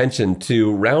turn our attention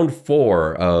to round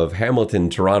 4 of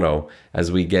Hamilton-Toronto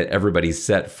as we get everybody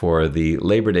set for the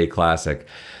Labor Day Classic.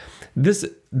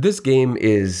 This game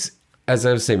is, as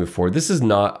I was saying before, this is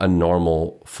not a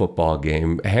normal football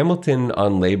game. Hamilton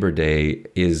on Labor Day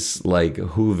is like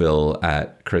Whoville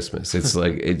at Christmas. It's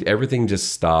like everything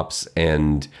just stops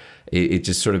and it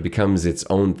just sort of becomes its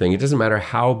own thing. It doesn't matter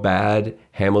how bad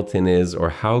Hamilton is or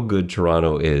how good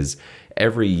Toronto is.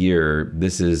 Every year,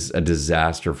 this is a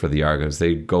disaster for the Argos.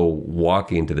 They go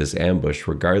walking into this ambush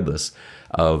regardless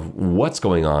of what's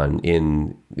going on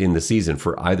in the season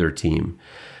for either team.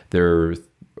 They're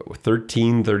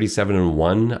 13, 37, and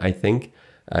 1, I think,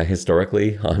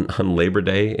 historically on Labor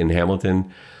Day in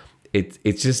Hamilton.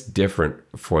 It's just different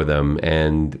for them,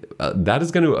 and that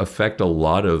is going to affect a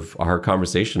lot of our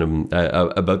conversation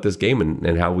about this game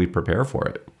and how we prepare for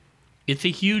it. It's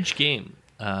a huge game.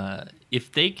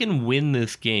 If they can win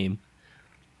this game,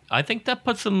 I think that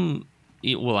puts them.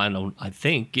 Well, I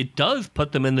think it does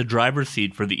put them in the driver's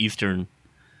seat for the Eastern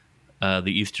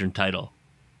title.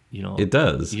 It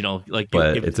does.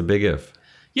 But it's a big if.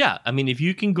 Yeah, I mean, if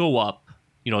you can go up,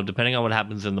 depending on what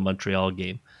happens in the Montreal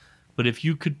game, but if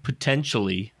you could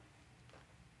potentially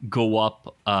go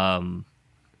up,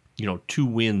 2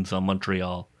 wins on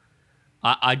Montreal,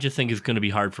 I just think it's going to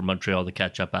be hard for Montreal to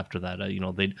catch up after that.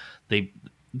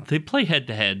 They play head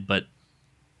to head, but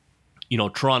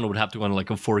Toronto would have to go on like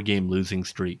a 4-game losing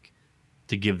streak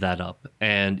to give that up,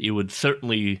 and it would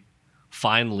certainly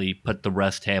finally put the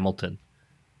rest Hamilton.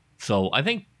 So I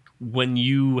think when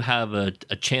you have a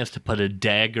chance to put a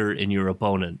dagger in your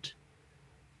opponent,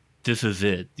 this is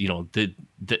it.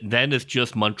 Then it's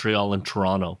just Montreal and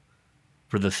Toronto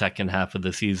for the second half of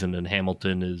the season, and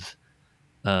Hamilton is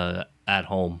at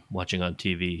home watching on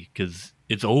TV because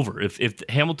it's over. If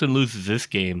Hamilton loses this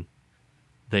game,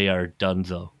 they are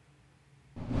donezo.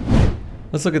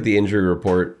 Let's look at the injury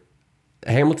report.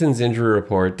 Hamilton's injury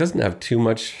report doesn't have too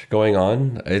much going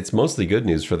on. It's mostly good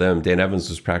news for them. Dan Evans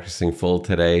was practicing full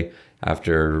today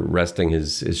after resting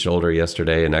his shoulder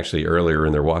yesterday, and actually earlier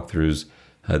in their walkthroughs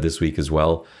this week as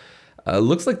well.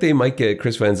 Looks like they might get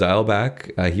Chris Van Zyl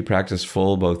back. He practiced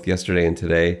full both yesterday and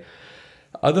today.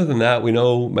 Other than that, we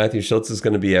know Matthew Schultz is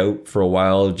going to be out for a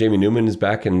while. Jamie Newman is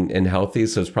back and healthy,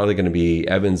 so it's probably going to be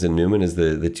Evans and Newman as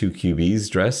the 2 QBs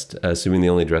dressed, assuming they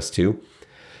only dress 2.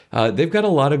 They've got a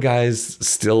lot of guys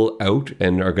still out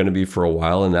and are going to be for a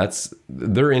while, and that's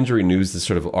their injury news has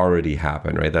sort of already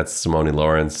happened, right? That's Simone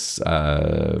Lawrence,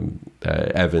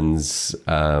 Evans,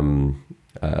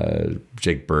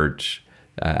 Jake Birch,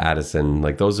 Addison.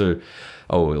 Like those are,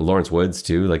 Lawrence Woods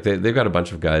too. Like they've got a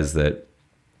bunch of guys that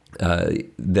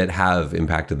have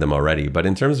impacted them already. But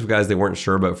in terms of guys they weren't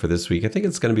sure about for this week, I think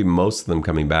it's going to be most of them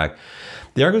coming back.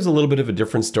 The Argos a little bit of a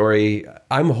different story.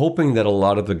 I'm hoping that a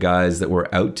lot of the guys that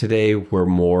were out today were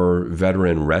more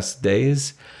veteran rest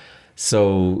days.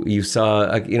 So you saw,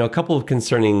 a couple of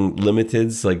concerning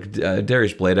limiteds, like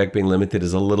Darius Bladek being limited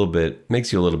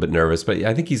makes you a little bit nervous, but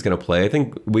I think he's going to play. I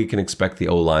think we can expect the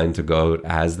O-line to go out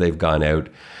as they've gone out.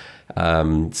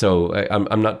 So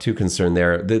I'm not too concerned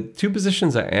there. The 2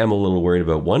 positions I am a little worried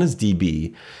about. One is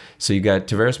DB. So you got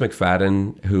Tavares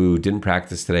McFadden, who didn't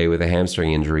practice today with a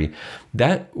hamstring injury.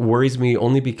 That worries me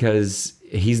only because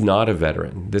he's not a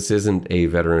veteran. This isn't a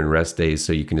veteran rest day,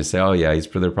 so you can just say, oh yeah,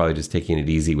 they're probably just taking it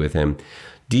easy with him.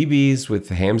 DBs with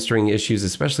hamstring issues,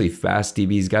 especially fast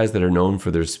DBs, guys that are known for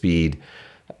their speed,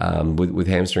 with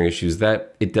hamstring issues,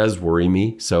 that it does worry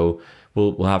me. So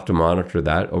we'll have to monitor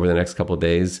that over the next couple of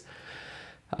days.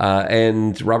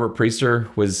 And Robert Priester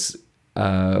was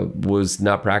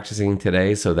not practicing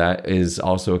today, so that is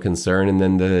also a concern. And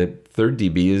then the third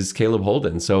DB is Caleb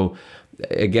Holden. So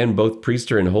again, both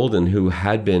Priester and Holden, who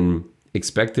had been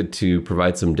expected to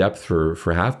provide some depth for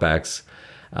halfbacks,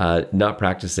 not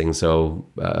practicing. So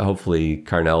hopefully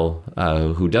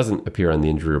Carnell, who doesn't appear on the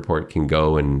injury report, can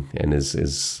go and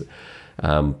is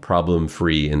problem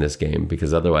free in this game,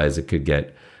 because otherwise it could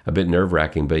get a bit nerve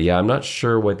wracking. But yeah, I'm not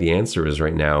sure what the answer is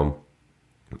right now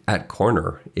at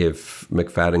corner if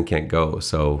McFadden can't go.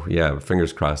 So yeah,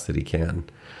 fingers crossed that he can.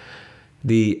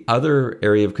 The other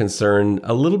area of concern,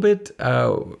 a little bit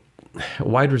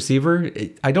wide receiver.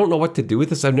 I don't know what to do with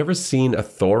this. I've never seen a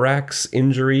thorax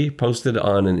injury posted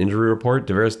on an injury report.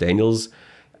 Tavares Daniels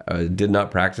did not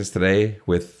practice today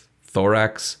with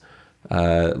thorax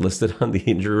listed on the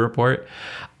injury report.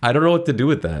 I don't know what to do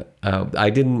with that. I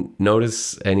didn't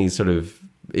notice any sort of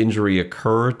injury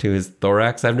occur to his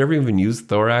thorax. I've never even used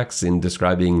thorax in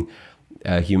describing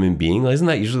a human being. Isn't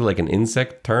that usually like an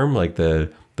insect term, like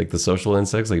the social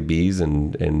insects, like bees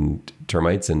and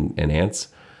termites and ants,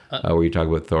 where you talk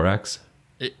about thorax?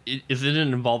 Is it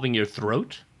involving your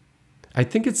throat? I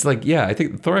think it's like, yeah, I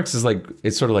think thorax is like,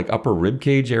 it's sort of like upper rib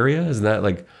cage area. Isn't that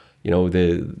like,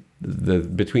 the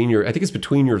between your, I think it's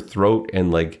between your throat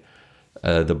and like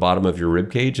the bottom of your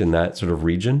rib cage in that sort of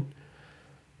region,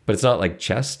 but it's not like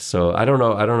chest. So I don't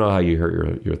know how you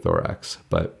hurt your thorax,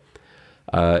 but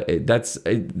that's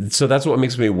what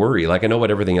makes me worry. Like, I know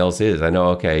what everything else is. I know,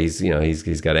 okay,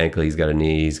 he's got ankle, he's got a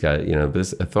knee, he's got,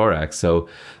 this a thorax. So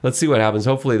let's see what happens.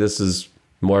 Hopefully this is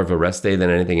more of a rest day than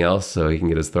anything else, so he can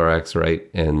get his thorax right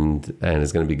and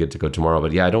is going to be good to go tomorrow.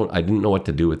 But yeah, I didn't know what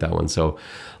to do with that one. So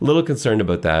a little concerned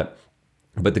about that.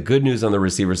 But the good news on the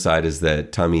receiver side is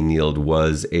that Tommy Neild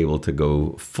was able to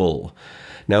go full.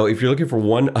 Now, if you're looking for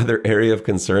one other area of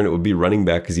concern, it would be running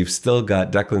back, because you've still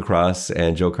got Declan Cross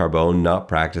and Joe Carbone not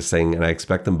practicing, and I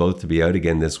expect them both to be out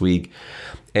again this week.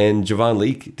 And Javon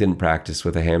Leake didn't practice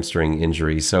with a hamstring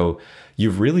injury. So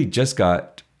you've really just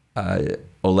got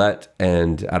Ouellette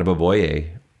and Adeboboye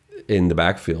in the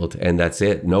backfield, and that's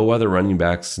it. No other running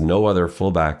backs, no other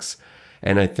fullbacks.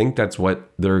 And I think that's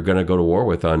what they're going to go to war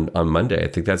with on Monday. I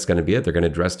think that's going to be it. They're going to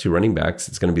dress two running backs.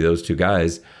 It's going to be those two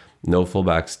guys, no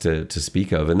fullbacks to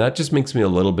speak of. And that just makes me a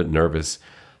little bit nervous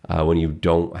when you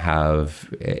don't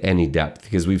have any depth,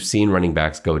 because we've seen running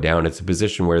backs go down. It's a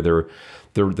position where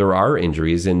there are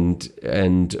injuries, and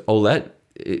Ouellette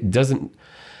doesn't,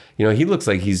 he looks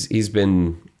like he's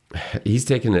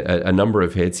taken a number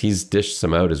of hits. He's dished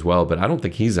some out as well, but I don't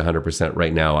think he's 100%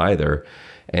 right now either.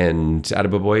 And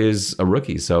Adeboboye is a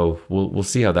rookie, so we'll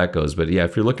see how that goes. But yeah,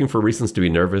 if you're looking for reasons to be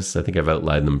nervous, I think I've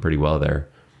outlined them pretty well there.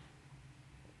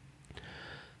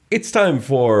 It's time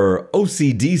for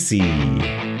OCDC.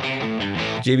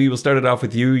 JB, we'll start it off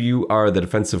with you. You are the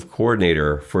defensive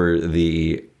coordinator for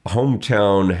the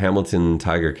hometown Hamilton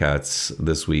Tiger Cats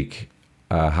this week.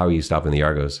 How are you stopping the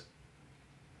Argos?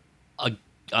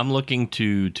 I'm looking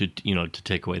to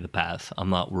take away the pass. I'm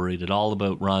not worried at all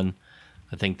about run.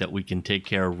 I think that we can take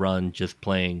care of run just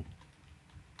playing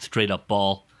straight up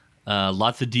ball.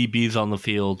 Lots of DBs on the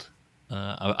field.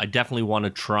 I definitely want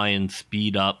to try and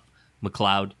speed up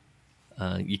McLeod.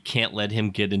 You can't let him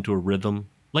get into a rhythm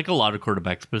like a lot of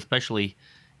quarterbacks, but especially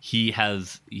he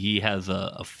has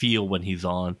a feel when he's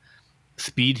on.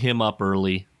 Speed him up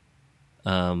early.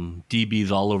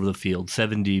 DBs all over the field,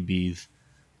 7 DBs.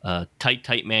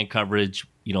 Tight man coverage,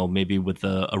 maybe with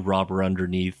a robber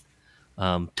underneath.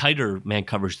 Tighter man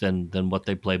coverage than what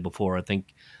they played before. I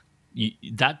think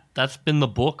that's been the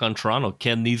book on Toronto.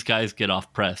 Can these guys get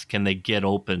off press? Can they get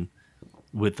open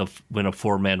when a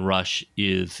 4-man rush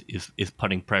is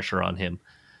putting pressure on him?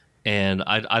 And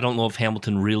I don't know if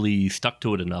Hamilton really stuck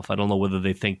to it enough. I don't know whether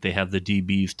they think they have the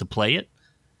DBs to play it,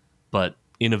 but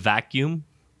in a vacuum,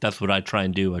 that's what I try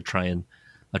and do. I try and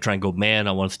go, man,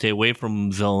 I want to stay away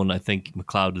from zone. I think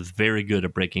McLeod is very good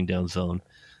at breaking down zone.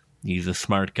 He's a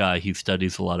smart guy. He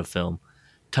studies a lot of film.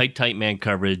 Tight man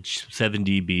coverage, 7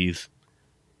 DBs,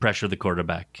 pressure the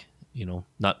quarterback.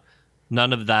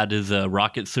 None of that is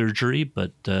rocket surgery,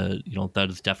 but that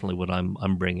is definitely what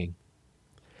I'm bringing.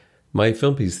 My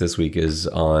film piece this week is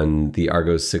on the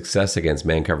Argos' success against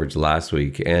man coverage last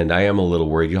week, and I am a little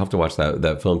worried. You'll have to watch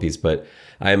that film piece, but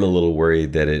I am a little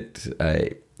worried that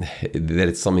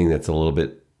it's something that's a little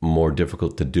bit more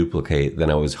difficult to duplicate than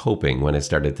I was hoping when I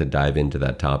started to dive into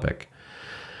that topic.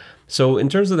 So in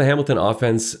terms of the Hamilton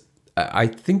offense, I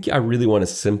think I really want to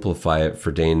simplify it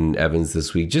for Dane Evans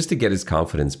this week just to get his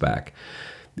confidence back.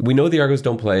 We know the Argos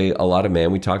don't play a lot of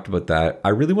man. We talked about that. I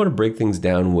really want to break things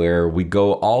down where we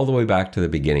go all the way back to the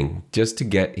beginning just to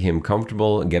get him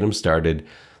comfortable and get him started.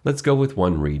 Let's go with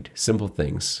one read. Simple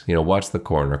things. Watch the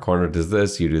corner. Corner does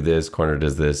this, you do this. Corner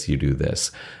does this, you do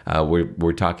this.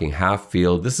 We're talking half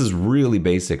field. This is really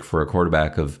basic for a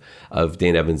quarterback of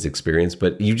Dane Evans' experience,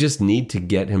 but you just need to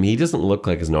get him. He doesn't look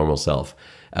like his normal self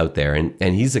out there. And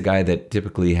he's a guy that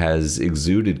typically has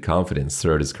exuded confidence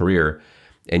throughout his career,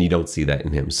 and you don't see that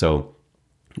in him. So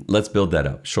let's build that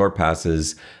up. Short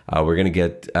passes. We're going to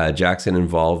get Jackson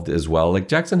involved as well. Like,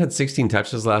 Jackson had 16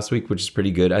 touches last week, which is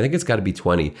pretty good. I think it's got to be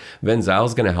 20. Van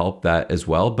Zyl going to help that as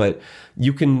well. But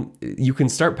you can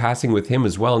start passing with him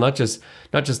as well. Not just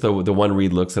the one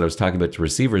read looks that I was talking about to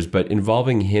receivers, but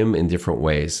involving him in different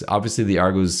ways. Obviously, the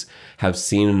Argos have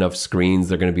seen enough screens.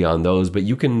 They're going to be on those. But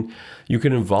you can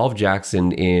involve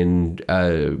Jackson in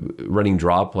running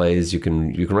draw plays. You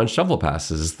can run shovel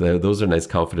passes. Those are nice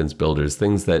confidence builders,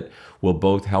 things that will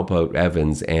both help out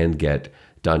Evans and get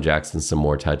Don Jackson some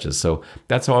more touches. So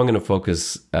that's how I'm going to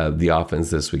focus the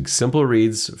offense this week. Simple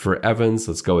reads for Evans.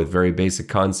 Let's go with very basic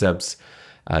concepts.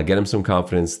 Get him some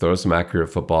confidence, throw some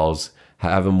accurate footballs,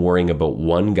 have him worrying about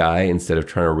one guy instead of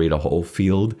trying to read a whole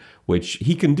field, which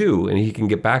he can do and he can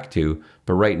get back to.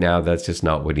 But right now, that's just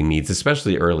not what he needs,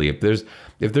 especially early. If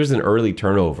there's an early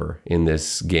turnover in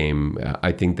this game,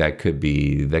 I think that could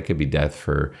be death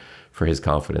for his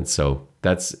confidence. So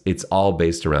it's all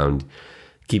based around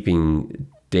keeping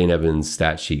Dane Evans'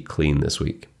 stat sheet clean this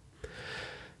week.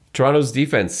 Toronto's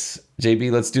defense.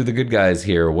 JB, let's do the good guys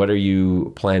here. What are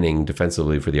you planning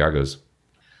defensively for the Argos?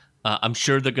 I'm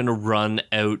sure they're going to run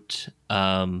out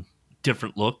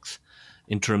different looks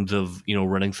in terms of,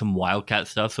 running some Wildcat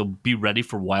stuff. So be ready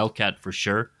for Wildcat for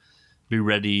sure. Be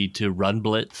ready to run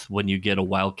blitz when you get a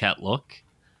Wildcat look.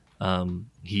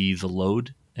 He's a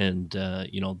load, and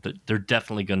they're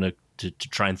definitely going to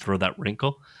try and throw that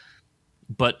wrinkle.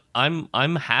 But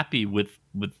I'm happy with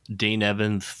Dane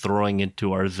Evans throwing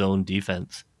into our zone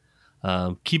defense.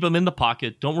 Keep him in the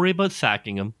pocket. Don't worry about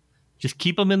sacking him. Just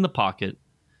keep him in the pocket.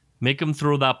 Make him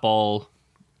throw that ball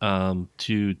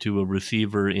to a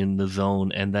receiver in the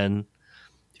zone, and then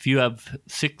if you have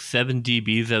 6-7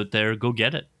 DBs out there, go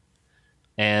get it.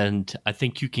 And I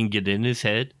think you can get in his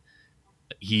head.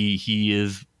 He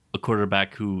is a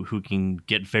quarterback who can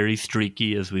get very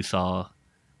streaky, as we saw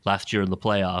last year in the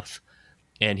playoffs,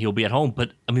 and he'll be at home.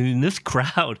 But I mean, in this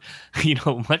crowd,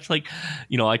 much like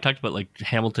I talked about, like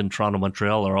Hamilton, Toronto,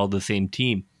 Montreal are all the same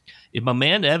team. If my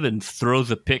man Evans throws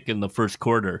a pick in the first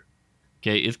quarter,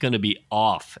 okay, it's going to be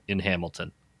off in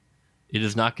Hamilton. It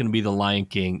is not going to be the Lion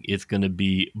King. It's going to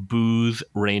be booze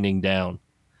raining down.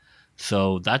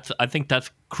 So I think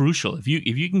that's crucial. If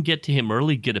you can get to him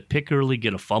early, get a pick early,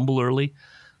 get a fumble early,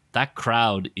 that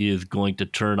crowd is going to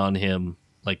turn on him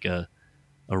like a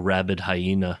rabid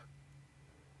hyena.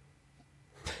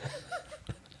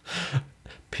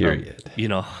 Period.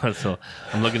 So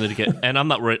I'm looking to get, and I'm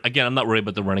not worried. Again, I'm not worried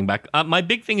about the running back. My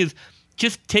big thing is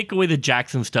just take away the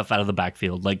Jackson stuff out of the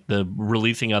backfield, like the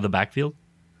releasing out of the backfield.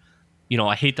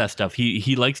 I hate that stuff.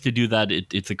 He likes to do that.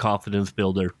 It's a confidence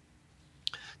builder.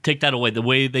 Take that away. The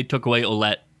way they took away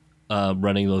Ouellette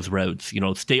running those routes,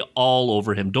 stay all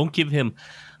over him. Don't give him.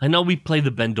 I know we play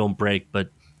the bend don't break, but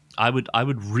I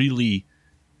would really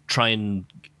try and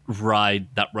ride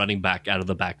that running back out of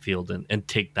the backfield and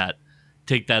take that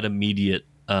immediate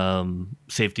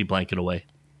safety blanket away.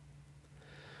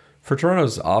 For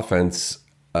Toronto's offense,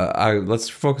 let's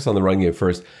focus on the run game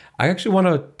first. I actually want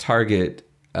to target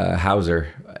Hauser.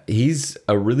 He's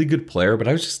a really good player, but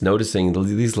I was just noticing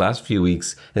these last few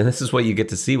weeks, and this is what you get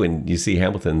to see when you see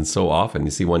Hamilton so often.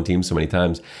 You see one team so many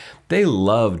times. They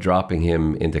love dropping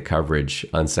him into coverage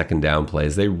on second down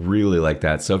plays. They really like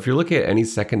that. So if you're looking at any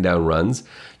second down runs,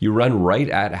 you run right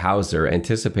at Hauser,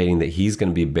 anticipating that he's going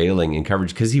to be bailing in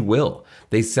coverage, because he will.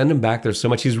 They send him back there so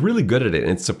much. He's really good at it,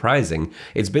 and it's surprising.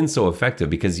 It's been so effective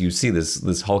because you see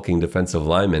this hulking defensive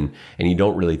lineman, and you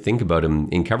don't really think about him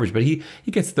in coverage. But he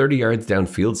gets 30 yards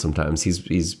downfield sometimes.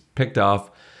 He's picked off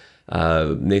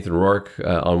Nathan Rourke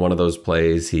on one of those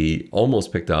plays. He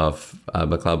almost picked off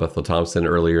McLeod Bethel-Thompson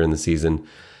earlier in the season.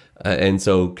 And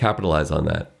so capitalize on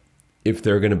that. If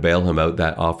they're going to bail him out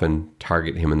that often,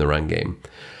 target him in the run game.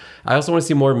 I also want to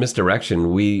see more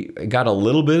misdirection. We got a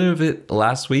little bit of it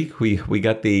last week. We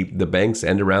got the Banks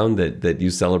end around that you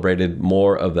celebrated.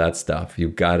 More of that stuff.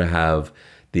 You've got to have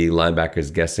the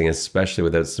linebackers guessing, especially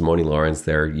without Simone Lawrence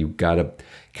there. You've got to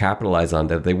capitalize on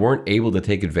that. They weren't able to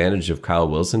take advantage of Kyle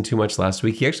Wilson too much last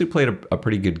week. He actually played a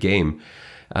pretty good game.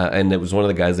 And it was one of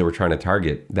the guys they were trying to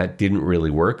target. That didn't really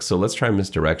work. So let's try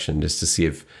misdirection just to see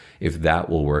if that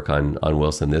will work on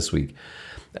Wilson this week.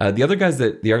 The other guys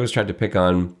that the Argos tried to pick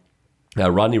on,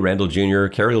 Rodney Randall Jr.,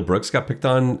 Cariel Brooks got picked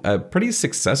on pretty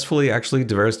successfully, actually.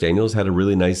 Davaris Daniels had a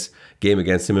really nice game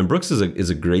against him, and Brooks is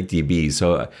a great DB,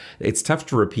 so it's tough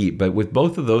to repeat. But with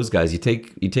both of those guys, you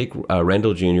take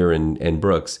Randall Jr. and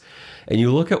Brooks, and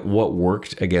you look at what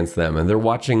worked against them, and they're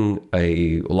watching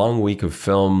a long week of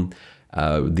film,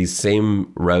 these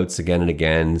same routes again and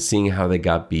again, seeing how they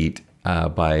got beat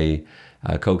by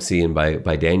Coxie and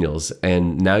by Daniels,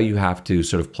 and now you have to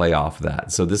sort of play off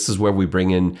that. So this is where we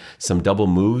bring in some double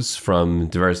moves from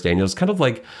Davaris Daniels, kind of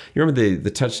like, you remember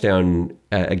the touchdown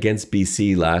against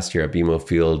BC last year at BMO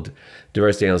Field.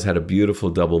 Davaris Daniels had a beautiful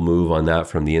double move on that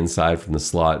from the inside, from the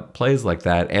slot. Plays like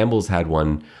that. Ambles had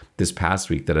one this past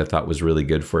week that I thought was really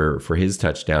good for his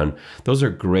touchdown. Those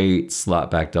are great slot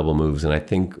back double moves, and I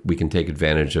think we can take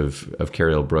advantage of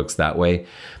Cariel Brooks that way.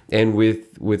 And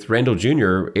with Randall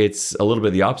Jr., it's a little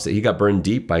bit the opposite. He got burned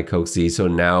deep by Coxie, so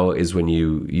now is when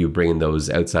you bring in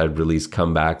those outside release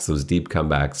comebacks, those deep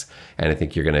comebacks, and I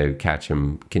think you're going to catch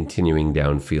him continuing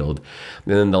downfield.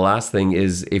 And then the last thing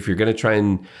is, if you're going to try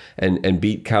and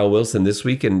beat Kyle Wilson this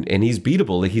week, and he's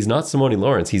beatable, he's not Simone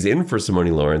Lawrence. He's in for Simone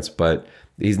Lawrence, but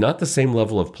he's not the same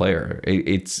level of player.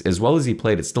 It's as well as he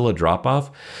played, it's still a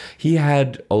drop-off. He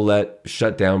had Ouellette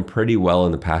shut down pretty well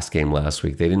in the pass game last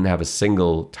week. They didn't have a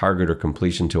single target or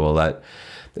completion to Ouellette.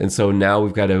 And so now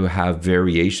we've got to have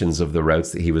variations of the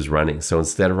routes that he was running. So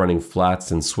instead of running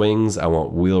flats and swings, I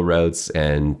want wheel routes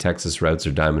and Texas routes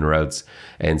or diamond routes,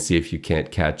 and see if you can't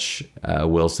catch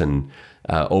Wilson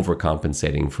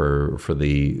overcompensating for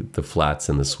the flats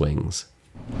and the swings.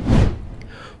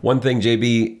 One thing,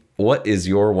 JB, what is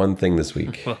your one thing this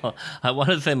week? Well, I want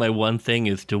to say my one thing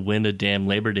is to win a damn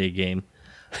Labor Day game.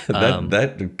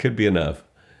 that could be enough.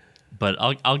 But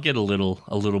I'll get a little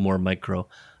more micro.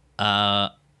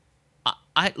 I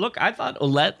thought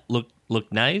Ouellette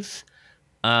looked nice.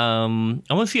 I want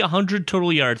to see 100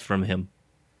 total yards from him,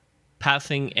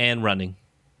 passing and running.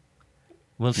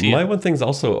 My one thing's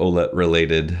also Ouellette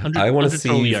related. I want to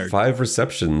see 5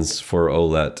 receptions for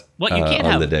Ouellette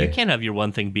on the day. You can't have your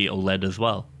one thing be Ouellette as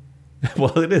well.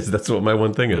 Well, it is. That's what my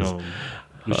one thing is.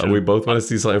 We both want to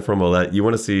see something from Ouellette. You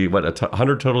want to see,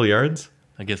 100 total yards?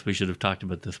 I guess we should have talked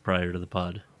about this prior to the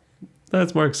pod.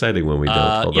 That's more exciting when we don't.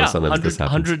 Although sometimes this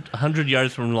happens. 100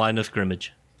 yards from the line of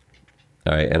scrimmage.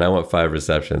 All right, and I want 5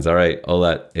 receptions. All right,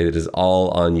 Ouellette, it is all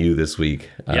on you this week.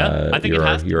 Yeah, I think it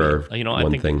has to be.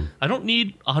 One thing. I don't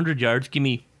need 100 yards. Give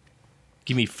me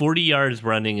 40 yards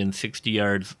running and 60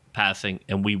 yards passing,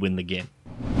 and we win the game.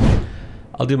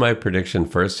 I'll do my prediction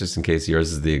first, just in case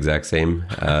yours is the exact same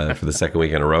for the second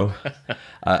week in a row.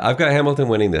 I've got Hamilton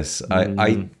winning this.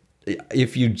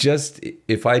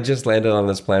 If I just landed on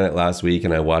this planet last week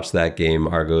and I watched that game,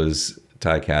 Argos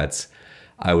Ticats,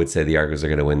 I would say the Argos are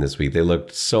going to win this week. They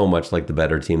looked so much like the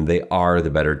better team. They are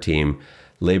the better team.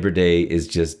 Labor Day is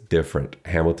just different.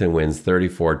 Hamilton wins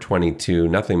 34-22.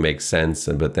 Nothing makes sense,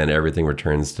 but then everything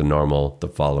returns to normal the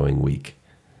following week.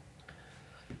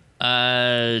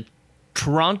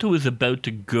 Toronto is about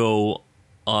to go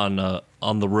on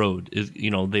the road.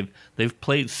 They've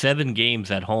played 7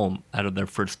 games at home out of their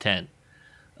first 10.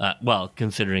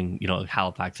 Considering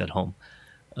Halifax at home,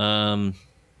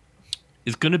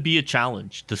 it's going to be a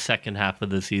challenge the second half of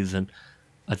the season.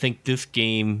 I think this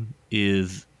game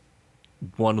is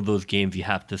one of those games you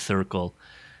have to circle,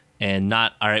 and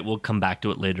not all right. We'll come back to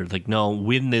it later. Like, no,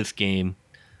 win this game,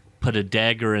 put a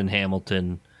dagger in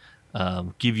Hamilton.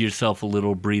 Give yourself a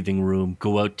little breathing room.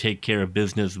 Go out, take care of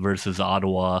business versus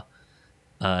Ottawa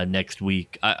next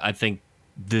week. I think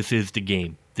this is the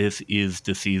game. This is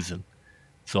the season.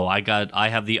 So I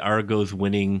have the Argos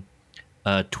winning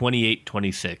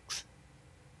 28-26.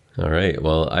 All right.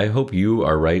 Well, I hope you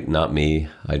are right, not me.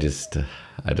 I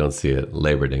don't see it.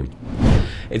 Labor Day.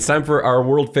 It's time for our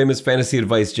world famous fantasy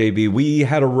advice, JB. We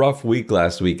had a rough week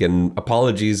last week, and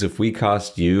apologies if we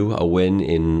cost you a win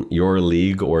in your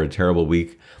league or a terrible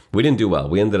week. We didn't do well.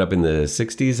 We ended up in the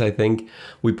 60s, I think.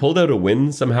 We pulled out a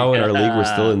win somehow in our league. We're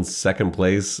still in second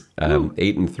place,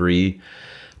 8-3.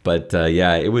 But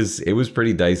it was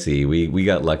pretty dicey. We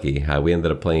got lucky. We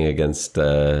ended up playing against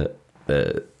a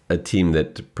team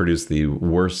that produced the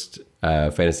worst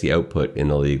fantasy output in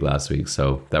the league last week,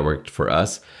 so that worked for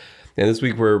us. And this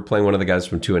week we're playing one of the guys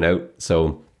from 2 and Out.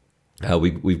 So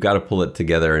we've got to pull it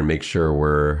together and make sure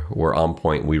we're on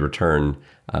point. We return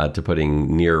to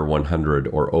putting near 100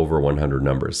 or over 100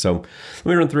 numbers. So let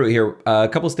me run through it here. A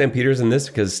couple Stampeders in this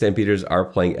because Stampeders are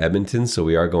playing Edmonton, so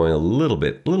we are going a little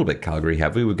bit Calgary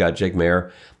heavy. We've got Jake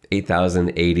Maier,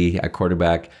 8,080 at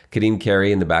quarterback. Kadeem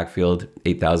Carey in the backfield,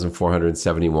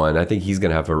 8,471. I think he's going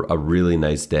to have a really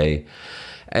nice day.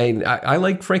 And I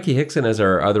like Frankie Hickson as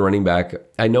our other running back.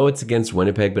 I know it's against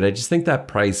Winnipeg, but I just think that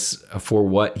price for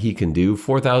what he can do,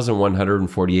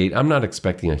 4,148. I'm not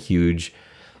expecting a huge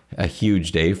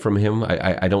day from him.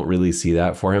 I don't really see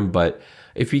that for him. But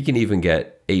if he can even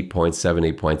get 8 points, 7,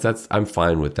 8 points, I'm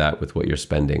fine with that with what you're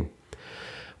spending.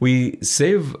 We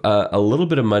save a little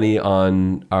bit of money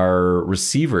on our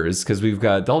receivers because we've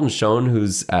got Dalton Schoen,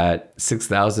 who's at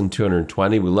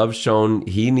 6,220. We love Schoen.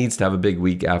 He needs to have a big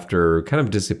week after kind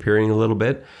of disappearing a little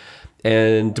bit.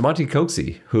 And Demonte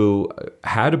Coxie, who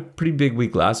had a pretty big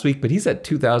week last week, but he's at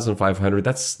 2,500.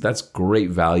 That's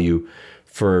great value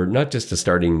for not just a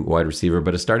starting wide receiver,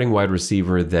 but a starting wide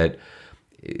receiver that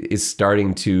is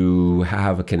starting to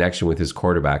have a connection with his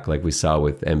quarterback like we saw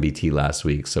with MBT last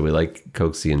week. So we like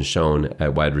Coxie and Schoen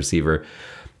at wide receiver.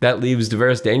 That leaves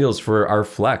DeVaris Daniels for our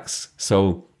flex.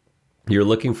 So you're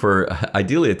looking for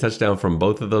ideally a touchdown from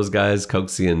both of those guys,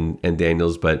 Coxie and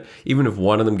Daniels. But even if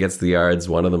one of them gets the yards,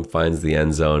 one of them finds the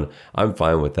end zone, I'm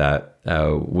fine with that.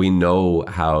 We know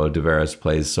how DeVaris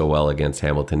plays so well against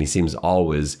Hamilton. He seems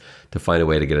always to find a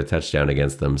way to get a touchdown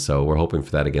against them. So we're hoping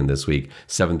for that again this week.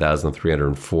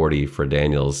 7,340 for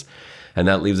Daniels. And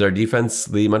that leaves our defense,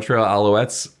 the Montreal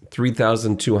Alouettes,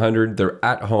 3,200. They're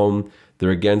at home.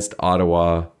 They're against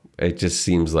Ottawa. It just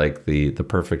seems like the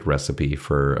perfect recipe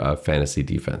for fantasy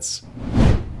defense.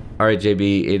 All right,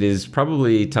 JB, it is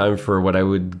probably time for what I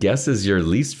would guess is your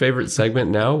least favorite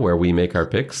segment now, where we make our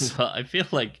picks. Well, I feel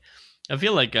like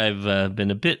I've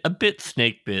been a bit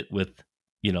snake bit with,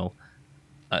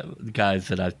 guys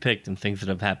that I've picked and things that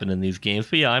have happened in these games.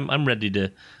 But yeah, I'm ready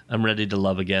to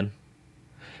love again.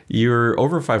 You're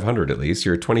over 500 at least.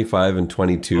 You're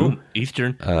 25-22. Ooh,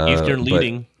 Eastern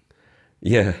leading.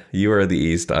 Yeah, you are the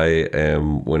East. I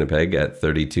am Winnipeg at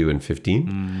 32-15.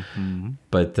 Mm-hmm.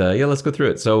 But yeah, let's go through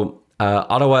it. So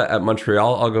Ottawa at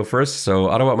Montreal. I'll go first. So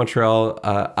Ottawa at Montreal.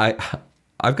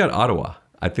 I've got Ottawa.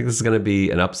 I think this is going to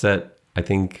be an upset. I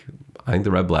think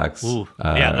the Red Blacks. Ooh,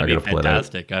 yeah, that'd be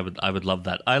fantastic. I would love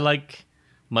that. I like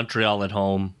Montreal at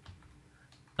home.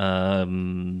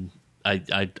 I'm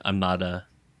not a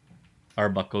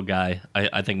Arbuckle guy.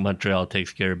 I think Montreal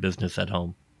takes care of business at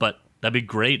home. But that'd be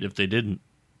great if they didn't.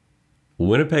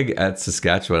 Winnipeg at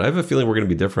Saskatchewan. I have a feeling we're going to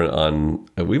be different on.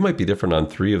 We might be different on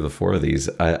 3 of the 4 of these.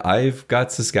 I've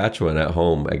got Saskatchewan at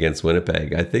home against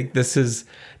Winnipeg. I think this is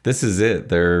it.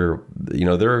 They're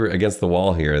against the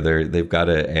wall here. They've got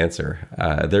to answer.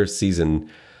 Their season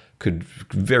could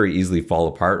very easily fall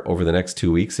apart over the next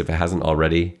 2 weeks if it hasn't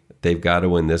already. They've got to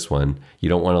win this one. You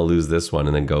don't want to lose this one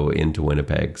and then go into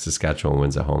Winnipeg. Saskatchewan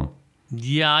wins at home.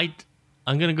 Yeah,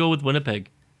 I'm going to go with Winnipeg.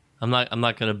 I'm not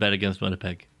going to bet against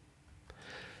Winnipeg.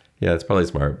 Yeah, it's probably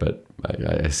smart, but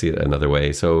I see it another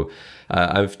way. So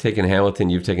I've taken Hamilton.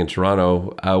 You've taken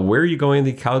Toronto. Where are you going?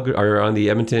 The Calgary or on the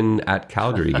Edmonton at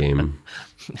Calgary game?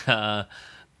 I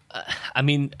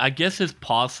mean, I guess it's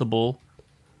possible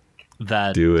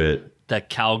that that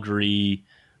Calgary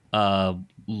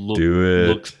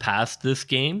looks past this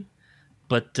game,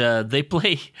 but they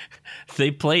play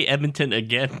Edmonton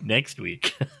again next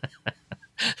week.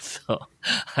 So,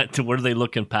 what are they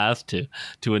looking past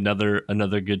to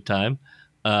another good time?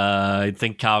 I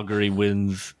think Calgary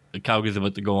wins. Calgary's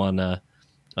about to go on a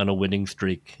winning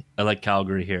streak. I like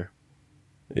Calgary here.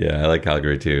 Yeah, I like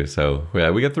Calgary too. So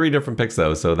yeah, we got 3 different picks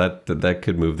though, so that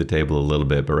could move the table a little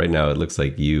bit. But right now, it looks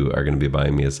like you are going to be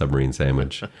buying me a submarine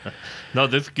sandwich. No,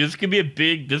 this could be a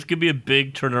big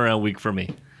turnaround week for me.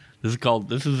 It's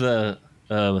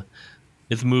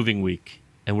moving week,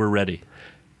 and we're ready.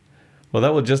 Well,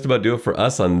 that will just about do it for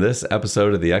us on this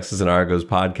episode of the X's and Argos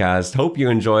podcast. Hope you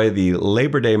enjoy the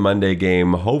Labor Day Monday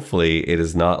game. Hopefully, it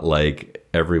is not like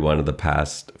every one of the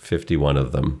past 51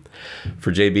 of them.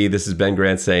 For JB, this is Ben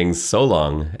Grant saying so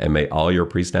long, and may all your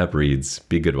pre-snap reads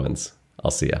be good ones. I'll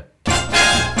see ya.